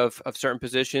need of certain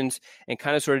positions and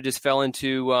kind of sort of just fell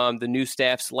into the new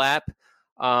staff's lap.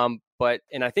 But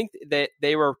I think that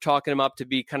they were talking him up to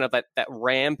be kind of that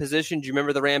Ram position. Do you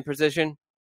remember the Ram position?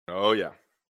 Oh yeah.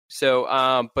 So,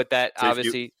 but that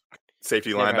safety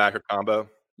linebacker combo.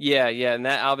 Yeah, and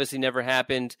that obviously never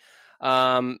happened.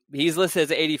 He's listed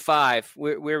as 85.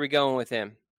 Where are we going with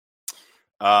him?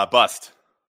 Bust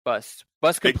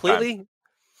completely,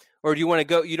 or do you want to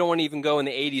go? You don't want to even go in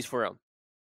the 80s for him.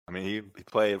 I mean, he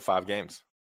played 5 games.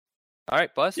 All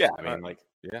right, bust. Yeah, I mean,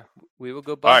 yeah. We will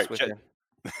go bust with him.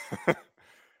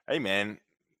 Hey, man,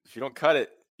 if you don't cut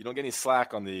it, you don't get any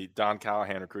slack on the Don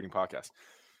Callahan recruiting podcast.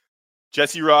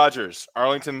 Jesse Rogers,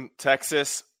 Arlington,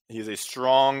 Texas. He's a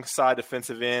strong side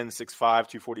defensive end, 6'5",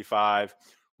 245,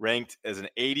 ranked as an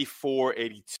 84,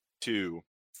 82.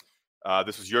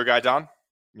 This was your guy, Don?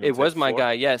 It was my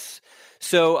guy, yes.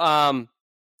 So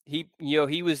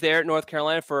he was there at North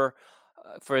Carolina for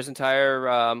his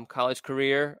entire college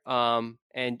career,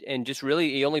 and just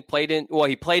really he only played in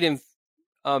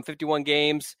 51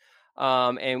 games,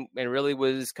 and really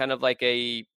was kind of like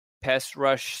a pass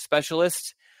rush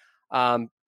specialist.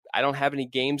 I don't have any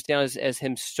games down as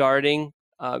him starting.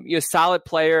 Solid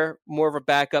player, more of a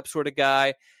backup sort of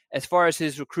guy. As far as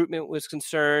his recruitment was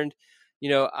concerned,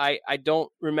 I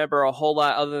don't remember a whole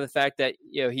lot other than the fact that,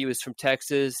 he was from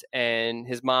Texas and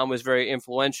his mom was very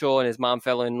influential and his mom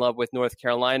fell in love with North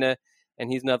Carolina.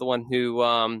 And he's another one who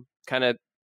kind of,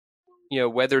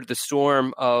 weathered the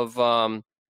storm of all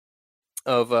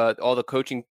the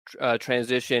coaching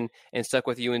transition and stuck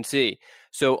with UNC.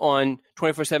 So on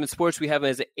 24/7 Sports, we have him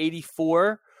as an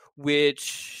 84,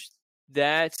 which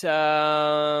that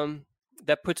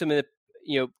puts him in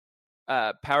the,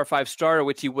 Power 5 starter,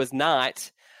 which he was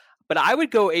not. But I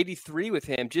would go 83 with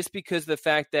him just because of the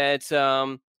fact that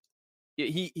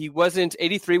he wasn't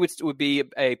 83 would be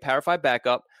a Power 5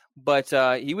 backup, but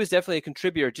he was definitely a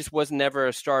contributor. Just was never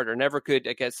a starter. Never could,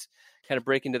 I guess, kind of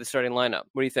break into the starting lineup.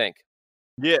 What do you think?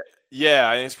 Yeah,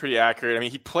 I think it's pretty accurate. I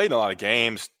mean, he played in a lot of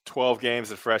games, 12 games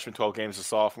as a freshman, 12 games as a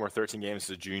sophomore, 13 games as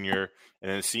a junior. And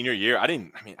then his senior year, I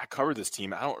covered this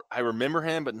team. I remember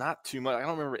him, but not too much. I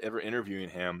don't remember ever interviewing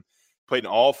him. Played in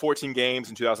all 14 games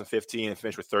in 2015 and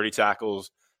finished with 30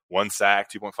 tackles, 1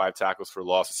 sack, 2.5 tackles for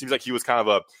loss. It seems like he was kind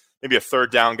of maybe a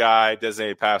third down guy,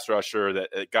 designated pass rusher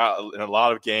that got in a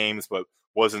lot of games, but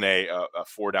wasn't a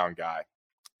 4-down guy.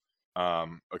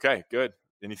 Okay, good.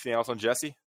 Anything else on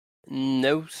Jesse?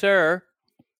 No, sir.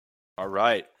 All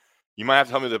right. You might have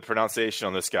to tell me the pronunciation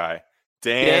on this guy.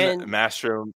 Dan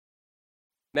Mastro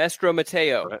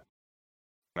Mateo.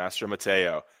 Mastro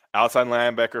Mateo. Outside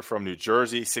linebacker from New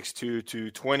Jersey, 6'2",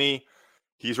 220.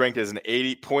 He's ranked as an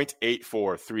 80.84,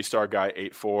 3-star guy,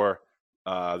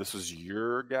 8'4". This was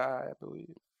your guy, I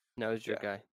believe. No, it was your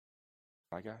guy.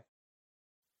 My guy?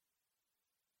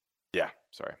 Yeah,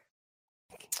 sorry.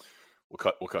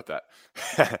 We'll cut that.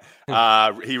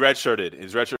 He redshirted.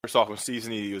 His redshirt sophomore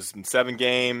season, he was in 7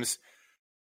 games.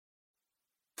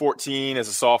 14 as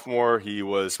a sophomore, he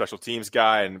was special teams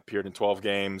guy and appeared in 12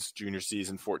 games. Junior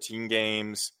season, 14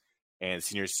 games. And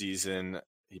senior season,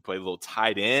 he played a little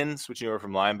tight end, switching over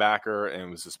from linebacker,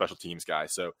 and was a special teams guy.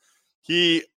 So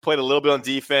he played a little bit on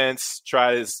defense,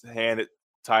 tried his hand at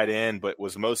tight end, but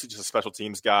was mostly just a special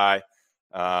teams guy.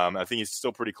 I think he's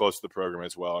still pretty close to the program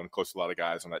as well, and close to a lot of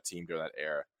guys on that team during that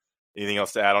era. Anything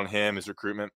else to add on him, his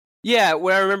recruitment? Yeah,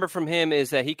 what I remember from him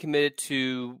is that he committed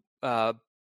to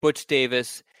Butch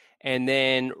Davis, and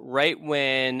then right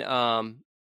when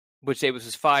Butch Davis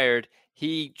was fired,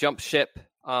 he jumped ship,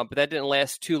 but that didn't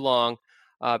last too long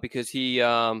because he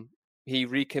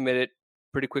recommitted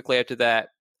pretty quickly after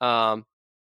that, and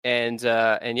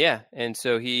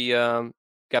so he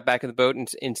got back in the boat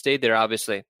and stayed there,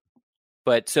 obviously.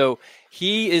 But so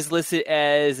he is listed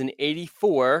as an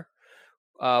 84,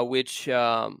 which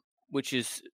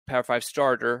is Power 5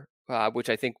 starter, which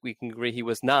I think we can agree he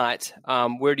was not.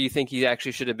 Where do you think he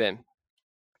actually should have been?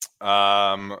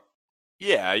 Group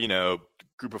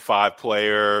of 5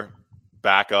 player,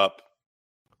 backup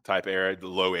type era, the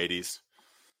low 80s.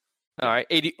 All right,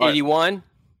 81?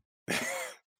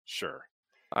 Sure.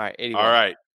 All right, 81. All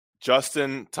right,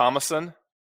 Justin Thomason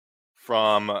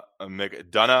from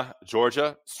McDonough,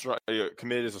 Georgia,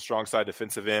 committed as a strong side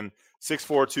defensive end, 6'4",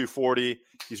 240.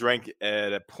 He's ranked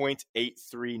at a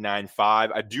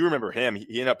 .8395. I do remember him.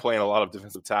 He ended up playing a lot of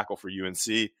defensive tackle for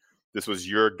UNC. This was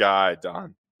your guy,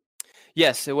 Don.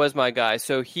 Yes, it was my guy.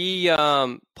 So he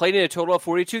played in a total of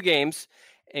 42 games,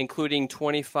 including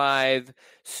 25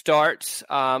 starts.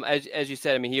 As you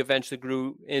said, I mean, he eventually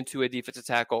grew into a defensive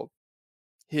tackle.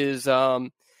 His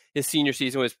senior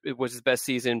season was his best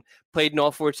season. Played in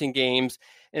all 14 games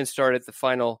and started the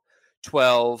final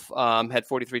 12. Had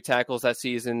 43 tackles that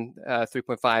season,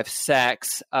 3.5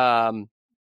 sacks. As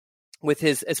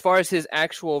far as his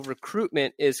actual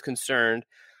recruitment is concerned,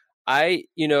 I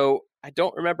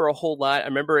don't remember a whole lot. I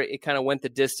remember it kind of went the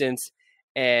distance,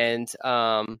 and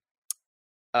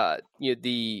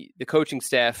the coaching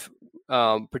staff,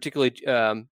 particularly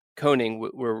Koenig,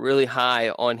 were really high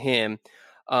on him.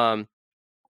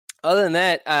 Other than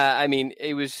that,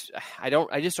 it was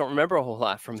I just don't remember a whole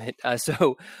lot from it.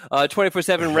 So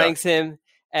 24/7 ranks him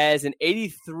as an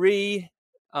 83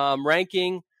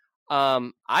 ranking.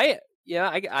 I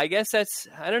guess that's,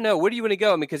 I don't know. Where do you want to go?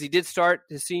 I mean, because he did start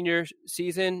his senior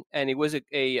season and he was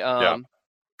a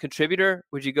contributor.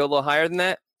 Would you go a little higher than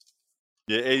that?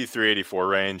 Yeah, 83, 84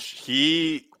 range.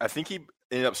 I think he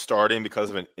ended up starting because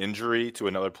of an injury to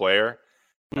another player.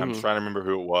 Mm-hmm. I'm trying to remember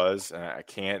who it was, and I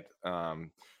can't.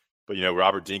 But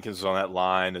Robert Dinkins was on that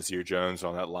line, Nazir Jones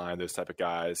on that line, those type of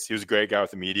guys. He was a great guy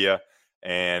with the media,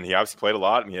 and he obviously played a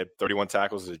lot. I mean, he had 31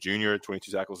 tackles as a junior,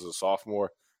 22 tackles as a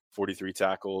sophomore, 43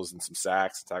 tackles and some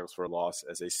sacks and tackles for a loss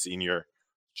as a senior.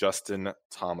 Justin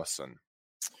Thomason.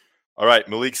 All right,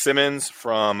 Malik Simmons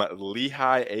from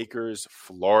Lehigh Acres,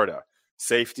 Florida.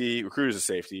 Safety, recruited as a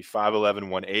safety, 5'11",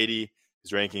 180.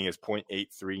 His ranking is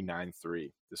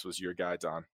 .8393. This was your guy,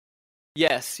 Don.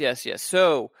 Yes.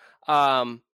 So,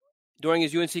 during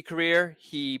his UNC career,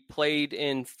 he played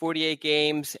in 48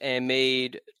 games and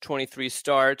made 23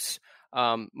 starts.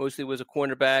 Mostly was a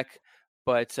cornerback,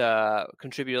 but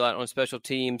contributed a lot on special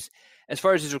teams. As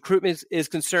far as his recruitment is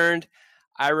concerned,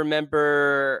 I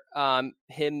remember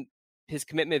his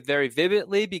commitment very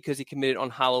vividly because he committed on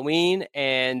Halloween,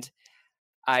 and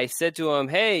I said to him,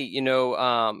 "Hey,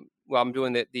 I'm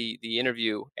doing the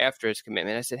interview after his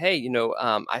commitment. I said, hey,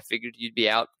 I figured you'd be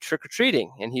out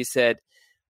trick-or-treating." And he said,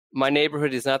 my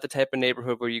neighborhood is not the type of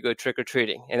neighborhood where you go trick or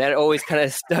treating, and that always kind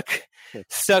of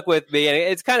stuck with me, and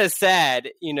it's kind of sad,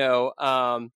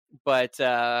 But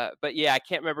yeah, I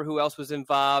can't remember who else was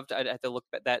involved. I'd have to look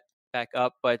that back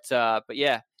up, but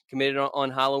yeah, committed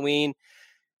on Halloween.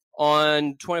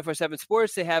 On 24/7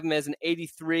 Sports, they have him as an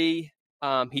 83.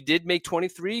 He did make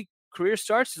 23 career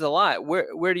starts. Is a lot.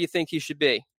 Where do you think he should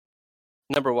be,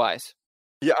 number wise?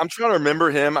 Yeah, I'm trying to remember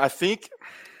him. I think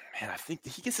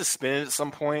he gets suspended at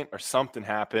some point or something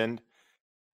happened,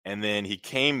 and then he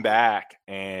came back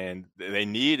and they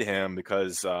needed him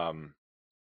because I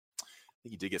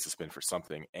think he did get suspended for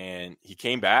something, and he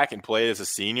came back and played as a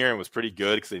senior and was pretty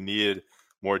good because they needed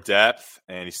more depth,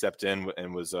 and he stepped in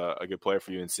and was a good player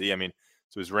for UNC. I mean,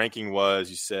 so his ranking was,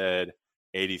 you said,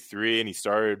 83, and he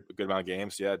started a good amount of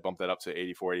games. So yeah, bumped that up to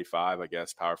 84, 85, I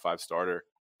guess, Power 5 starter.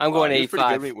 I'm going 85. He was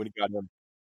pretty good when he got him.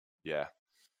 Yeah,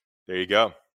 there you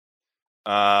go.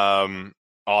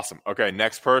 Awesome. Okay,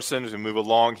 next person as we move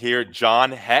along here,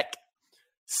 John Heck,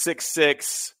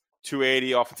 6'6",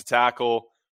 280, offensive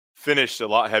tackle. Finished a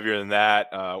lot heavier than that.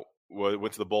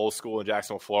 Went to the Bowl School in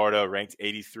Jacksonville, Florida, ranked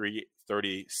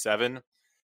 83-37.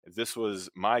 This was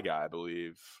my guy, I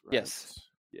believe. Right? Yes.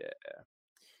 Yeah.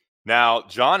 Now,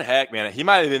 John Heck, man,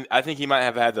 I think he might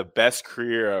have had the best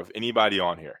career of anybody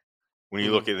on here. When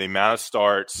you look at the amount of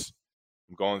starts,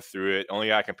 I'm going through it. Only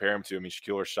guy I compare him to,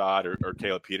 Shaquille Rashad or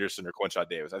Caleb Peterson or Quinshot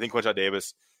Davis. I think Quinshot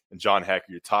Davis and John Heck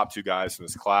are your top two guys in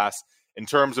this class in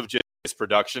terms of just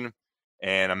production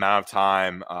and amount of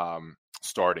time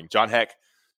starting. John Heck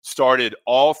started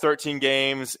all 13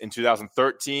 games in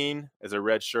 2013 as a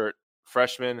redshirt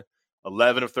freshman,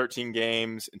 11 of 13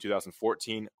 games in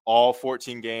 2014, all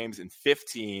 14 games in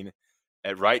 15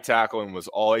 at right tackle, and was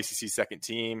all ACC second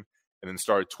team, and then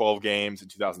started 12 games in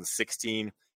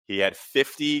 2016. He had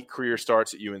 50 career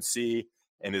starts at UNC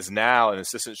and is now an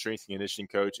assistant strength and conditioning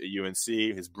coach at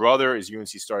UNC. His brother is UNC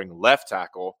starting left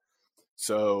tackle.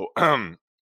 So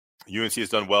UNC has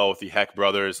done well with the Heck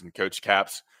brothers, and Coach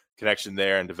Cap's connection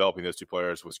there and developing those two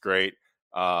players was great.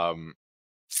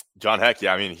 John Heck,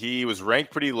 yeah, I mean, he was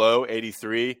ranked pretty low,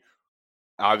 83.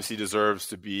 Obviously deserves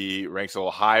to be ranked a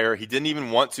little higher. He didn't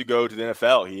even want to go to the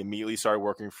NFL. He immediately started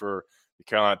working for the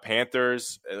Carolina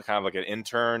Panthers, kind of like an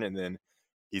intern, and then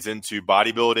he's into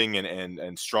bodybuilding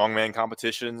and strongman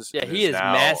competitions. Yeah, he is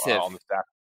massive. On the staff.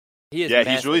 He is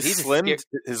massive. He's really slim.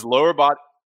 His lower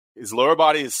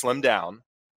body is slimmed down,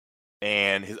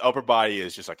 and his upper body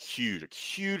is just like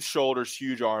huge shoulders,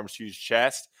 huge arms, huge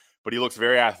chest. But he looks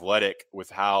very athletic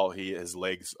with how his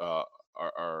legs are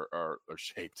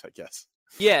shaped, I guess.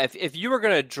 Yeah, if you were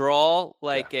gonna draw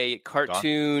like a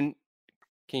cartoon,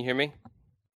 can you hear me?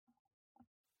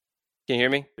 Can you hear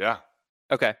me? Yeah.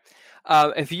 Okay.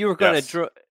 If you were gonna draw,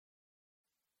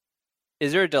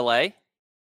 is there a delay?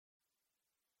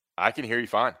 I can hear you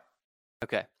fine.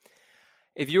 Okay.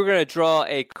 If you were gonna draw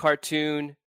a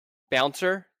cartoon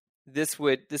bouncer, this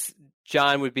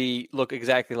John would look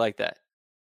exactly like that.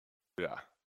 Yeah.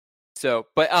 So,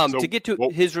 but to get to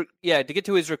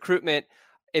his recruitment,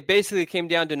 it basically came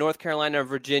down to North Carolina or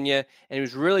Virginia, and he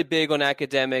was really big on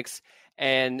academics.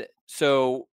 And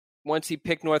so once he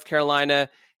picked North Carolina,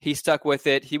 he stuck with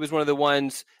it. He was one of the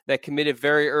ones that committed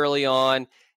very early on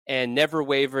and never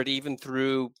wavered, even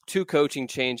through 2 coaching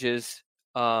changes.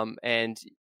 And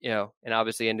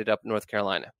obviously ended up in North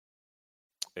Carolina.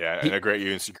 Yeah, and a great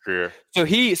UNC career.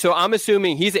 So I'm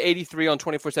assuming he's at 83 on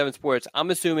 24/7 Sports.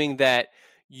 I'm assuming that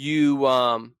you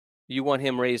want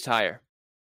him raised higher.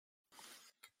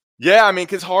 Yeah, I mean,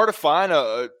 it's hard to find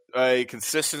a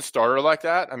consistent starter like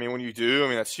that. I mean, when you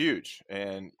do, that's huge.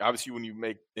 And obviously, when you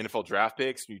make NFL draft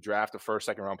picks, you draft a first,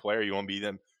 second round player, you want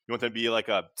them to be like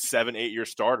a 7-8 year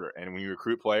starter. And when you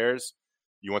recruit players,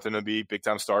 you want them to be big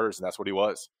time starters, and that's what he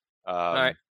was. All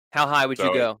right, how high would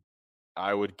you go?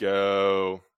 I would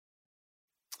go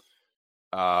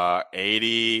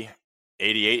 80,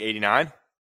 88, 89.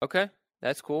 Okay,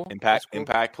 that's cool.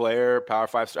 Impact player, Power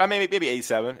 5 star. I mean, maybe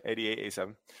 87, 88,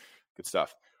 87. Good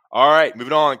stuff. All right,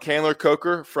 moving on. Candler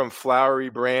Coker from Flowery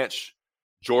Branch,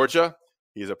 Georgia.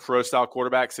 He's a pro-style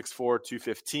quarterback, 6'4",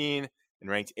 215, and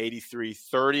ranked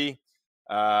 83-30.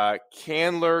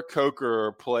 Candler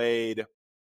Coker played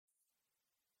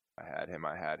 – I had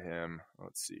him.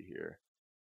 Let's see here.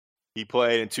 He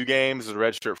played in 2 games as a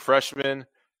redshirt freshman.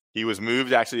 He was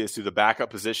moved actually to the backup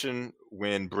position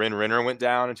when Bryn Renner went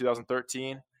down in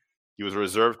 2013. He was a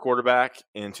reserve quarterback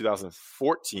in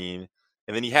 2014.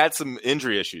 And then he had some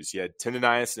injury issues. He had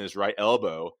tendonitis in his right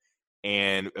elbow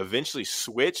and eventually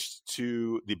switched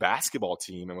to the basketball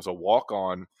team and was a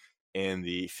walk-on in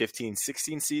the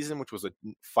 15-16 season, which was a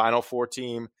Final Four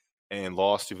team, and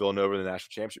lost to Villanova in the national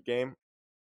championship game.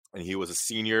 and he was a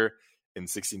senior in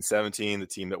 16-17, the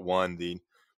team that won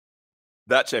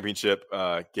that championship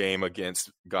game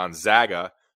against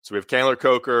Gonzaga. So we have Chandler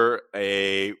Coker,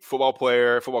 a football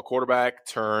quarterback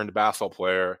turned basketball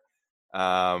player.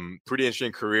 Pretty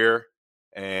interesting career,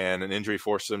 and an injury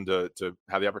forced him to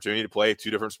have the opportunity to play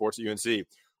 2 different sports at UNC.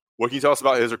 What can you tell us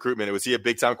about his recruitment? Was he a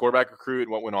big-time quarterback recruit,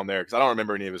 and what went on there? Because I don't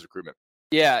remember any of his recruitment.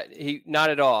 Yeah, not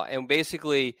at all. And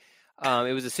basically,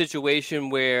 it was a situation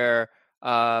where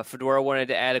Fedora wanted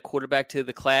to add a quarterback to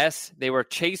the class. They were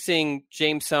chasing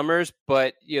James Summers,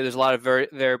 but there's a lot of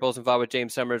variables involved with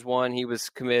James Summers. 1, he was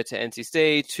committed to NC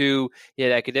State. 2, he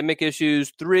had academic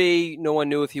issues. 3, no one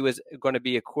knew if he was going to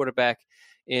be a quarterback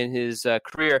in his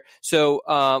career,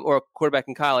 or a quarterback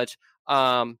in college.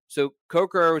 So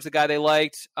Coker was the guy they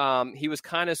liked. He was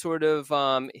kind of sort of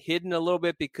hidden a little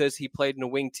bit because he played in a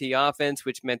wing T offense,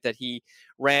 which meant that he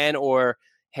ran or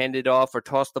handed off or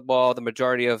tossed the ball the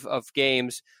majority of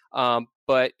games,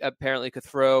 but apparently could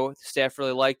throw. The staff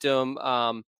really liked him.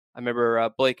 I remember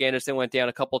Blake Anderson went down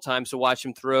a couple times to watch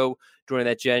him throw during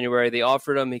that January. They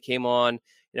offered him. He came on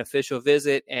an official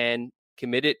visit and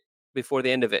committed before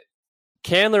the end of it.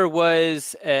 Chandler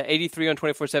was 83 on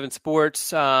 24/7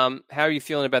 Sports. How are you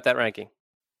feeling about that ranking?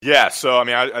 Yeah, so I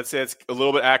mean, I'd say it's a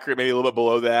little bit accurate, maybe a little bit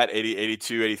below that, 80,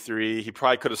 82, 83. He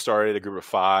probably could have started a group of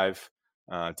 5.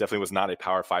 Definitely was not a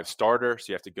Power 5 starter,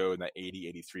 so you have to go in that 80,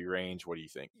 83 range. What do you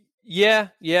think? Yeah,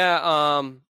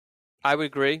 I would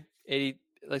agree. 80.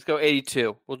 Let's go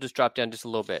 82. We'll just drop down just a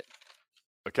little bit.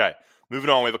 Okay, moving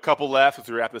on. We have a couple left as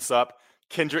we wrap this up.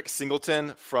 Kendrick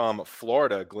Singleton from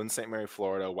Florida, Glen St. Mary,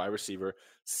 Florida, wide receiver,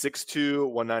 6'2",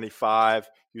 195.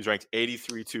 He was ranked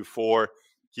 83-4.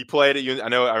 He played at UNC.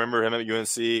 I remember him at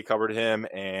UNC, covered him,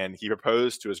 and he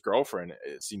proposed to his girlfriend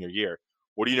senior year.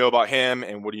 What do you know about him,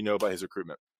 and what do you know about his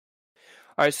recruitment?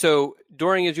 All right, so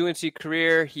during his UNC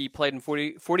career, he played in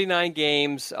 49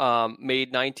 games,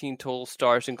 made 19 total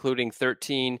starts, including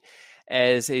 13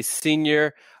 as a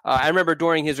senior. I remember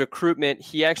during his recruitment,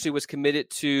 he actually was committed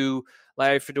to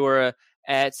Larry Fedora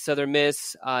at Southern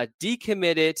Miss,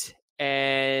 decommitted,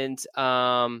 and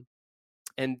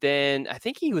then I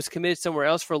think he was committed somewhere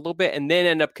else for a little bit, and then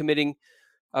ended up committing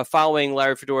following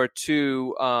Larry Fedora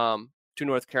to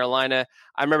North Carolina.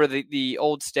 I remember the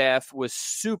old staff was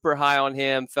super high on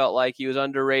him, felt like he was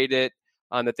underrated,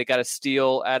 that they got a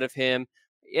steal out of him.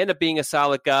 He ended up being a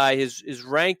solid guy. His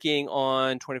ranking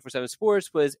on 24/7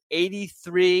 Sports was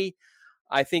 83.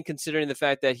 I think considering the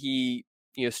fact that he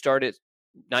started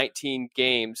 19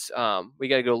 games, we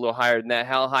got to go a little higher than that.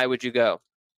 How high would you go?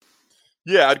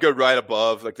 Yeah, I'd go right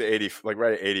above, like the 80, like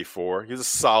right at 84. He was a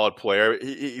solid player.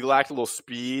 He lacked a little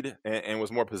speed and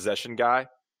was more possession guy,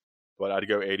 but I'd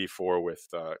go 84 with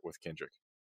Kendrick.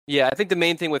 Yeah, I think the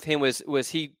main thing with him was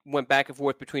he went back and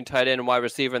forth between tight end and wide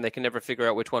receiver, and they can never figure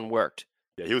out which one worked.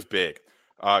 Yeah, he was big.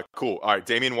 Cool. All right,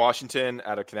 Damian Washington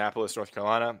out of Kannapolis, North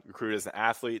Carolina, recruited as an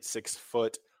athlete, 6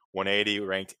 foot, 180,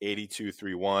 ranked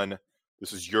 82-31.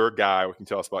 This is your guy. What can you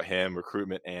tell us about him,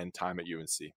 recruitment, and time at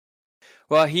UNC?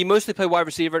 Well, he mostly played wide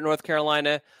receiver at North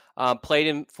Carolina, played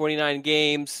in 49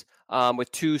 games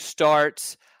with 2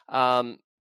 starts. Most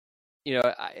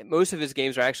of his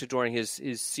games are actually during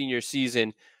his senior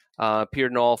season.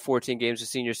 Appeared in all 14 games of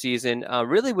senior season.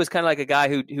 Really was kind of like a guy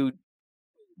who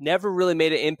never really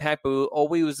made an impact, but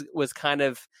always was kind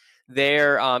of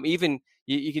there. Even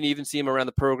you can even see him around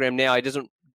the program now. He doesn't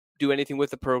do anything with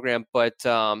the program, but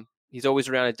he's always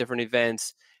around at different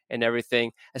events and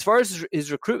everything. As far as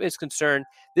his recruitment is concerned,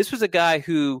 this was a guy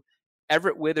who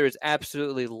Everett Withers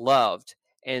absolutely loved.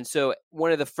 And so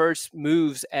one of the first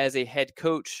moves as a head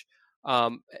coach,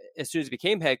 as soon as he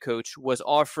became head coach, was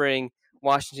offering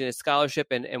Washington a scholarship,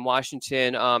 and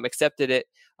Washington accepted it.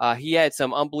 He had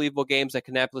some unbelievable games at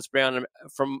Kannapolis Brown,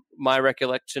 from my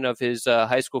recollection of his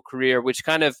high school career, which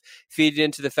kind of feeded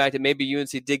into the fact that maybe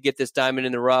UNC did get this diamond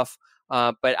in the rough.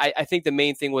 But I think the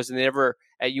main thing was they never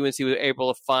at UNC were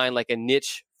able to find like a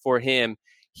niche for him.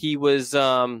 He was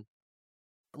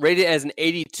rated as an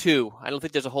 82. I don't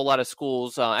think there's a whole lot of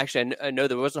schools. Actually, I know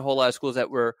there wasn't a whole lot of schools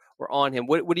that were on him.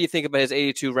 What do you think about his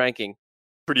 82 ranking?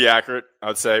 Pretty accurate, I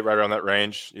would say, right around that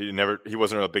range. He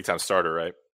wasn't a big time starter,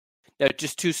 right? No,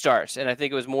 just 2 starts, and I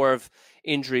think it was more of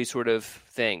injury sort of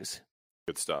things.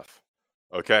 Good stuff.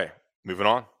 Okay, moving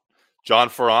on. John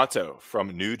Ferranto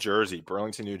from New Jersey,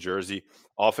 Burlington, New Jersey,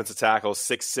 offensive tackle,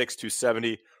 6'6",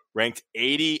 270, ranked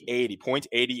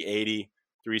 80,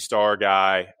 3-star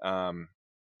guy,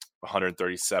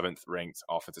 137th ranked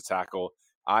offensive tackle.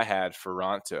 I had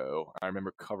Ferranto. I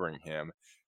remember covering him.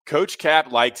 Coach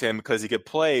Cap liked him because he could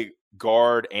play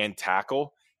guard and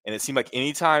tackle, and it seemed like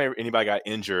anytime anybody got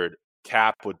injured,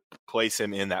 Cap would place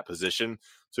him in that position.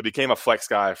 So he became a flex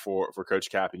guy for Coach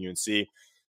Cap in UNC.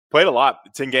 Played a lot,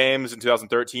 10 games in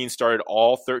 2013, started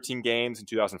all 13 games in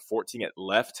 2014 at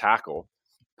left tackle.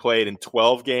 Played in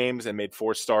 12 games and made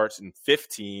 4 starts in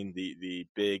 15, the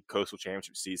big Coastal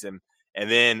Championship season. And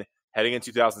then heading in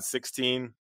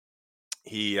 2016,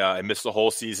 he missed the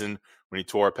whole season when he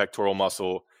tore a pectoral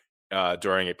muscle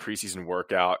during a preseason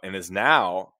workout, and is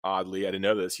now, oddly, I didn't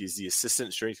know this, he's the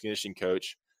assistant strength and conditioning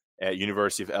coach at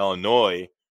University of Illinois,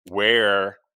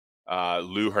 where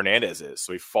Lou Hernandez is.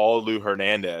 So he followed Lou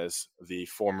Hernandez, the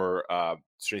former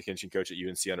strength and conditioning coach at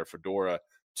UNC under Fedora,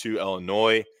 to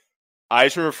Illinois. I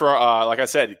just remember, like I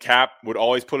said, Cap would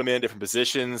always put him in different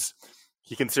positions.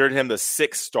 He considered him the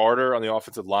 6th starter on the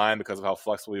offensive line because of how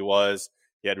flexible he was.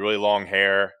 He had really long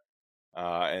hair,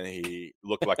 and he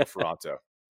looked like a Ferranto.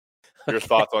 Your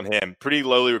thoughts on him? Pretty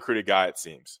lowly recruited guy, it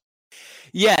seems.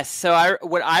 Yes. So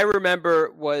what I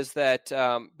remember was that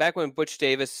back when Butch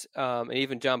Davis and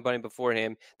even John Bunning before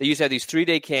him, they used to have these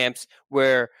 3-day camps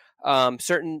where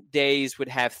certain days would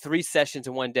have 3 sessions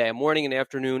in one day, a morning, an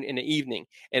afternoon, and an evening.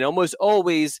 And almost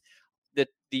always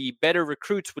the better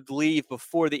recruits would leave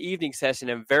before the evening session,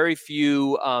 and very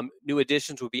few new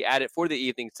additions would be added for the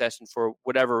evening session for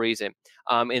whatever reason.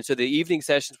 And so the evening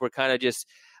sessions were kind of just,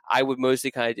 I would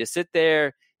mostly kind of just sit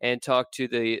there and talk to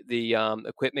the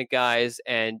equipment guys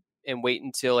and wait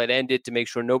until it ended to make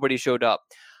sure nobody showed up.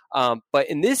 But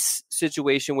in this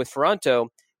situation with Ferranto,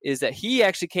 is that he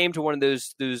actually came to one of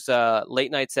those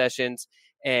late night sessions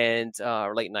and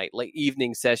late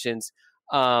evening sessions.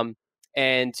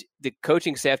 And the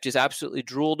coaching staff just absolutely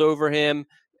drooled over him,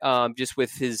 just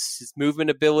with his movement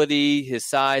ability, his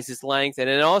size, his length, and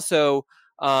then also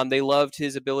they loved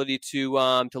his ability to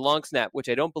long snap, which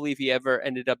I don't believe he ever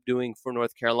ended up doing for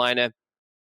North Carolina.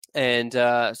 And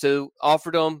so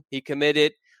offered him, he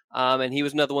committed, and he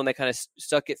was another one that kind of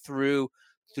stuck it through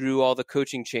all the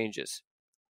coaching changes.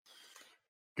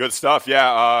 Good stuff.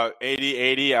 Yeah,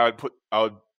 80-80. I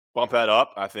would bump that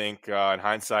up, I think, in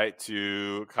hindsight,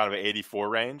 to kind of an 84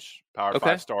 range. Power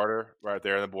 5 starter, right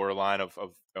there in the borderline of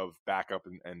backup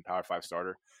and Power 5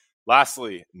 starter.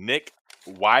 Lastly, Nick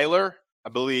Weiler, I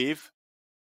believe.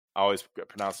 I always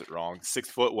pronounce it wrong. 6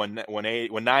 foot,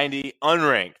 190,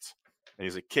 unranked. And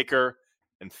he's a kicker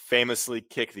and famously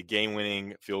kicked the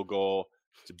game-winning field goal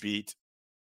to beat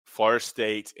Florida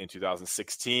State in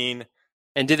 2016.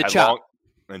 And did the chop.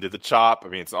 I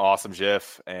mean, it's an awesome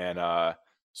GIF, and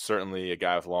certainly a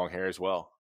guy with long hair as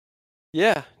well.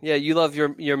 Yeah, you love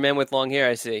your men with long hair,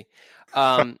 I see.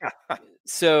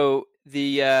 So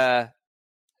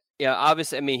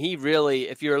obviously, I mean, he really,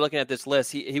 if you're looking at this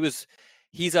list,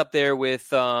 he's up there with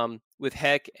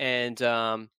Heck and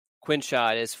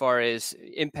Quinshot as far as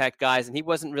impact guys, and he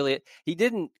wasn't really, he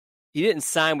didn't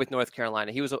sign with North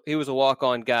Carolina. He was a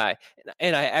walk-on guy,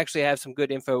 and I actually have some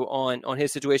good info on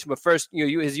his situation. But first,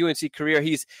 his UNC career,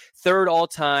 he's 3rd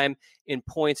all-time in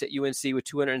points at UNC with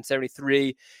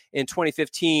 273. In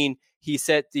 2015, he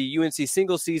set the UNC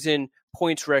single-season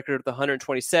points record with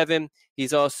 127.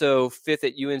 He's also 5th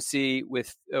at UNC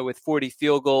with 40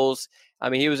 field goals. I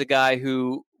mean, he was a guy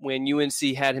who, when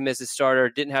UNC had him as a starter,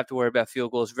 didn't have to worry about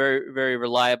field goals. Very, very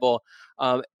reliable.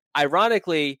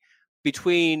 Ironically,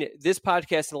 between this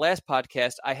podcast and the last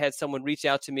podcast, I had someone reach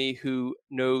out to me who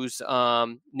knows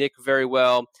Nick very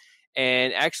well,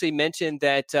 and actually mentioned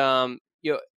that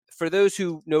for those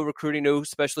who know recruiting, know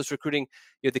specialist recruiting,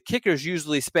 the kickers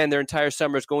usually spend their entire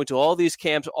summers going to all these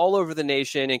camps all over the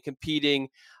nation and competing,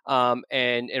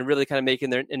 and really kind of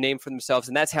making a name for themselves,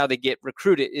 and that's how they get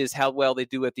recruited, is how well they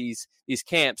do at these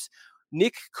camps.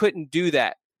 Nick couldn't do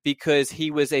that because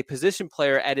he was a position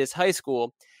player at his high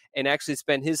school, and actually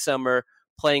spent his summer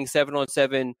playing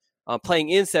 7-on-7, playing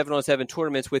in 7-on-7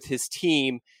 tournaments with his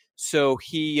team. So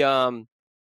he didn't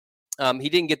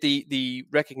get the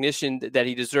recognition that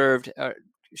he deserved.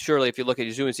 Surely, if you look at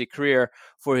his UNC career,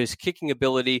 for his kicking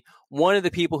ability. One of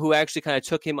the people who actually kind of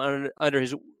took him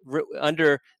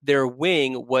under their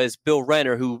wing was Bill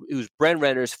Renner, who's Brent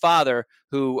Renner's father,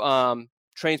 who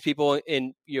trains people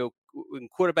in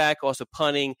quarterback, also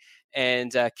punting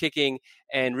and kicking,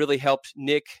 and really helped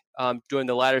Nick during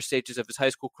the latter stages of his high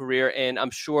school career. And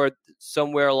I'm sure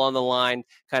somewhere along the line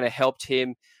kind of helped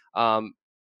him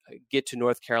get to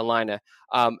North Carolina.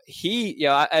 He,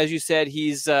 as you said,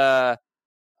 he's not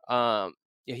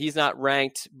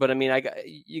ranked, but I mean,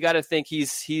 you got to think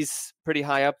he's pretty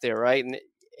high up there, right?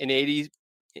 In 80,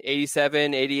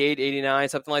 87, 88, 89,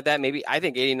 something like that. Maybe, I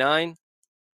think 89.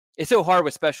 It's so hard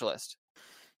with specialists.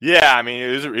 Yeah, I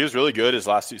mean, he was really good his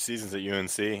last 2 seasons at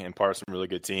UNC and part of some really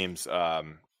good teams.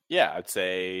 I'd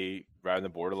say right on the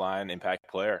borderline impact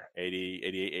player, 80,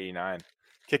 88, 89.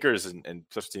 kickers and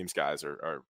special teams guys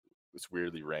are it's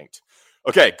weirdly ranked.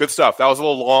 Okay, good stuff. That was a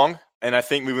little long, and I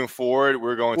think moving forward,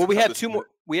 we're going. Well, we have two more.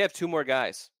 We have two more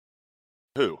guys.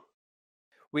 Who?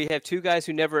 We have two guys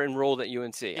who never enrolled at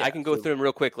UNC. Yeah, I can go through them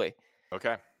real quickly.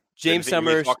 Okay. James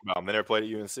Summers. Talk about them. They never played at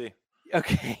UNC.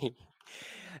 Okay.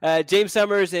 James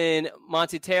Summers and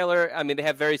Monty Taylor. I mean, they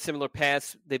have very similar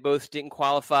paths. They both didn't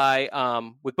qualify.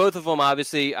 With both of them,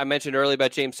 obviously, I mentioned earlier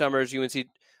about James Summers. UNC,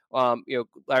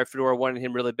 Larry Fedora wanted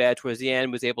him really bad towards the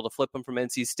end. Was able to flip him from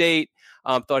NC State.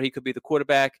 Thought he could be the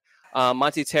quarterback.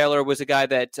 Monty Taylor was a guy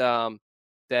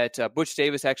that Butch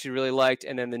Davis actually really liked,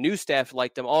 and then the new staff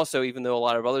liked him also, even though a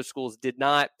lot of other schools did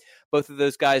not. Both of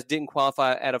those guys didn't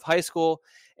qualify out of high school,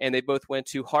 and they both went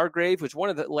to Hargrave, which one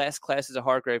of the last classes of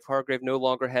Hargrave. Hargrave no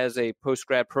longer has a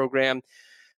post-grad program.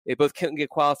 They both couldn't get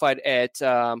qualified at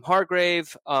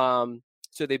Hargrave, so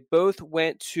they both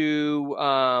went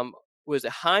to was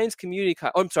it Hines Community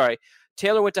College? Oh, I'm sorry.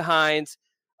 Taylor went to Hines,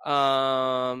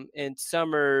 and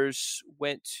Summers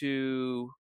went to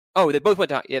they both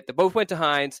went to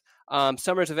Hines.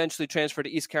 Summers eventually transferred to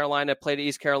East Carolina, played at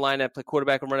East Carolina, played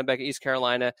quarterback and running back at East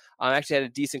Carolina. Actually had a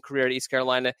decent career at East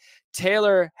Carolina.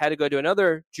 Taylor had to go to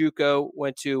another JUCO,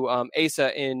 went to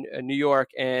ASA in New York,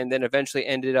 and then eventually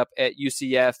ended up at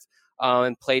UCF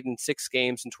and played in 6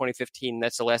 games in 2015.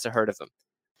 That's the last I heard of him.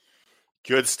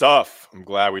 Good stuff. I'm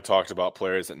glad we talked about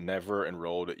players that never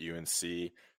enrolled at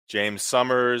UNC. James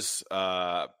Summers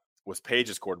was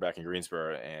Page's quarterback in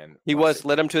Greensboro, and he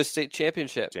led him to a state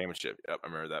championship. Yep, I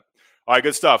remember that. All right,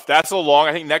 good stuff. That's a long.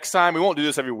 I think next time we won't do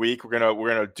this every week. We're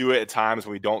gonna do it at times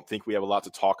when we don't think we have a lot to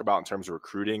talk about in terms of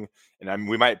recruiting, and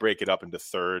we might break it up into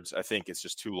thirds. I think it's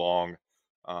just too long.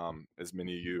 As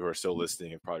many of you who are still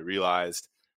listening have probably realized.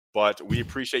 But we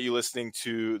appreciate you listening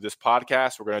to this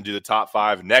podcast. We're going to do the top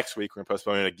 5 next week. We're going to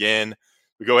postpone it again.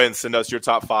 We go ahead and send us your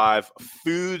top 5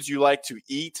 foods you like to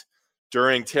eat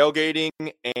during tailgating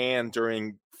and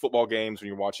during football games when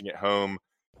you're watching at home.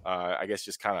 I guess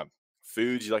just kind of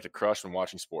foods you like to crush when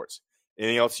watching sports.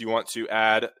 Anything else you want to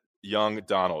add, young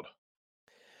Donald?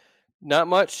 Not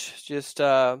much. Just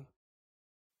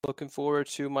looking forward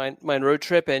to my road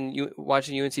trip and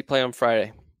watching UNC play on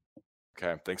Friday.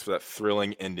 Okay, thanks for that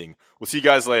thrilling ending. We'll see you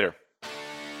guys later.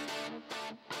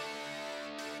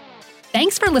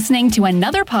 Thanks for listening to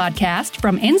another podcast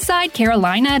from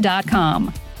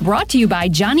InsideCarolina.com. Brought to you by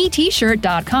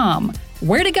JohnnyT-Shirt.com.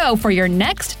 Where to go for your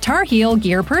next Tar Heel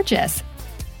gear purchase.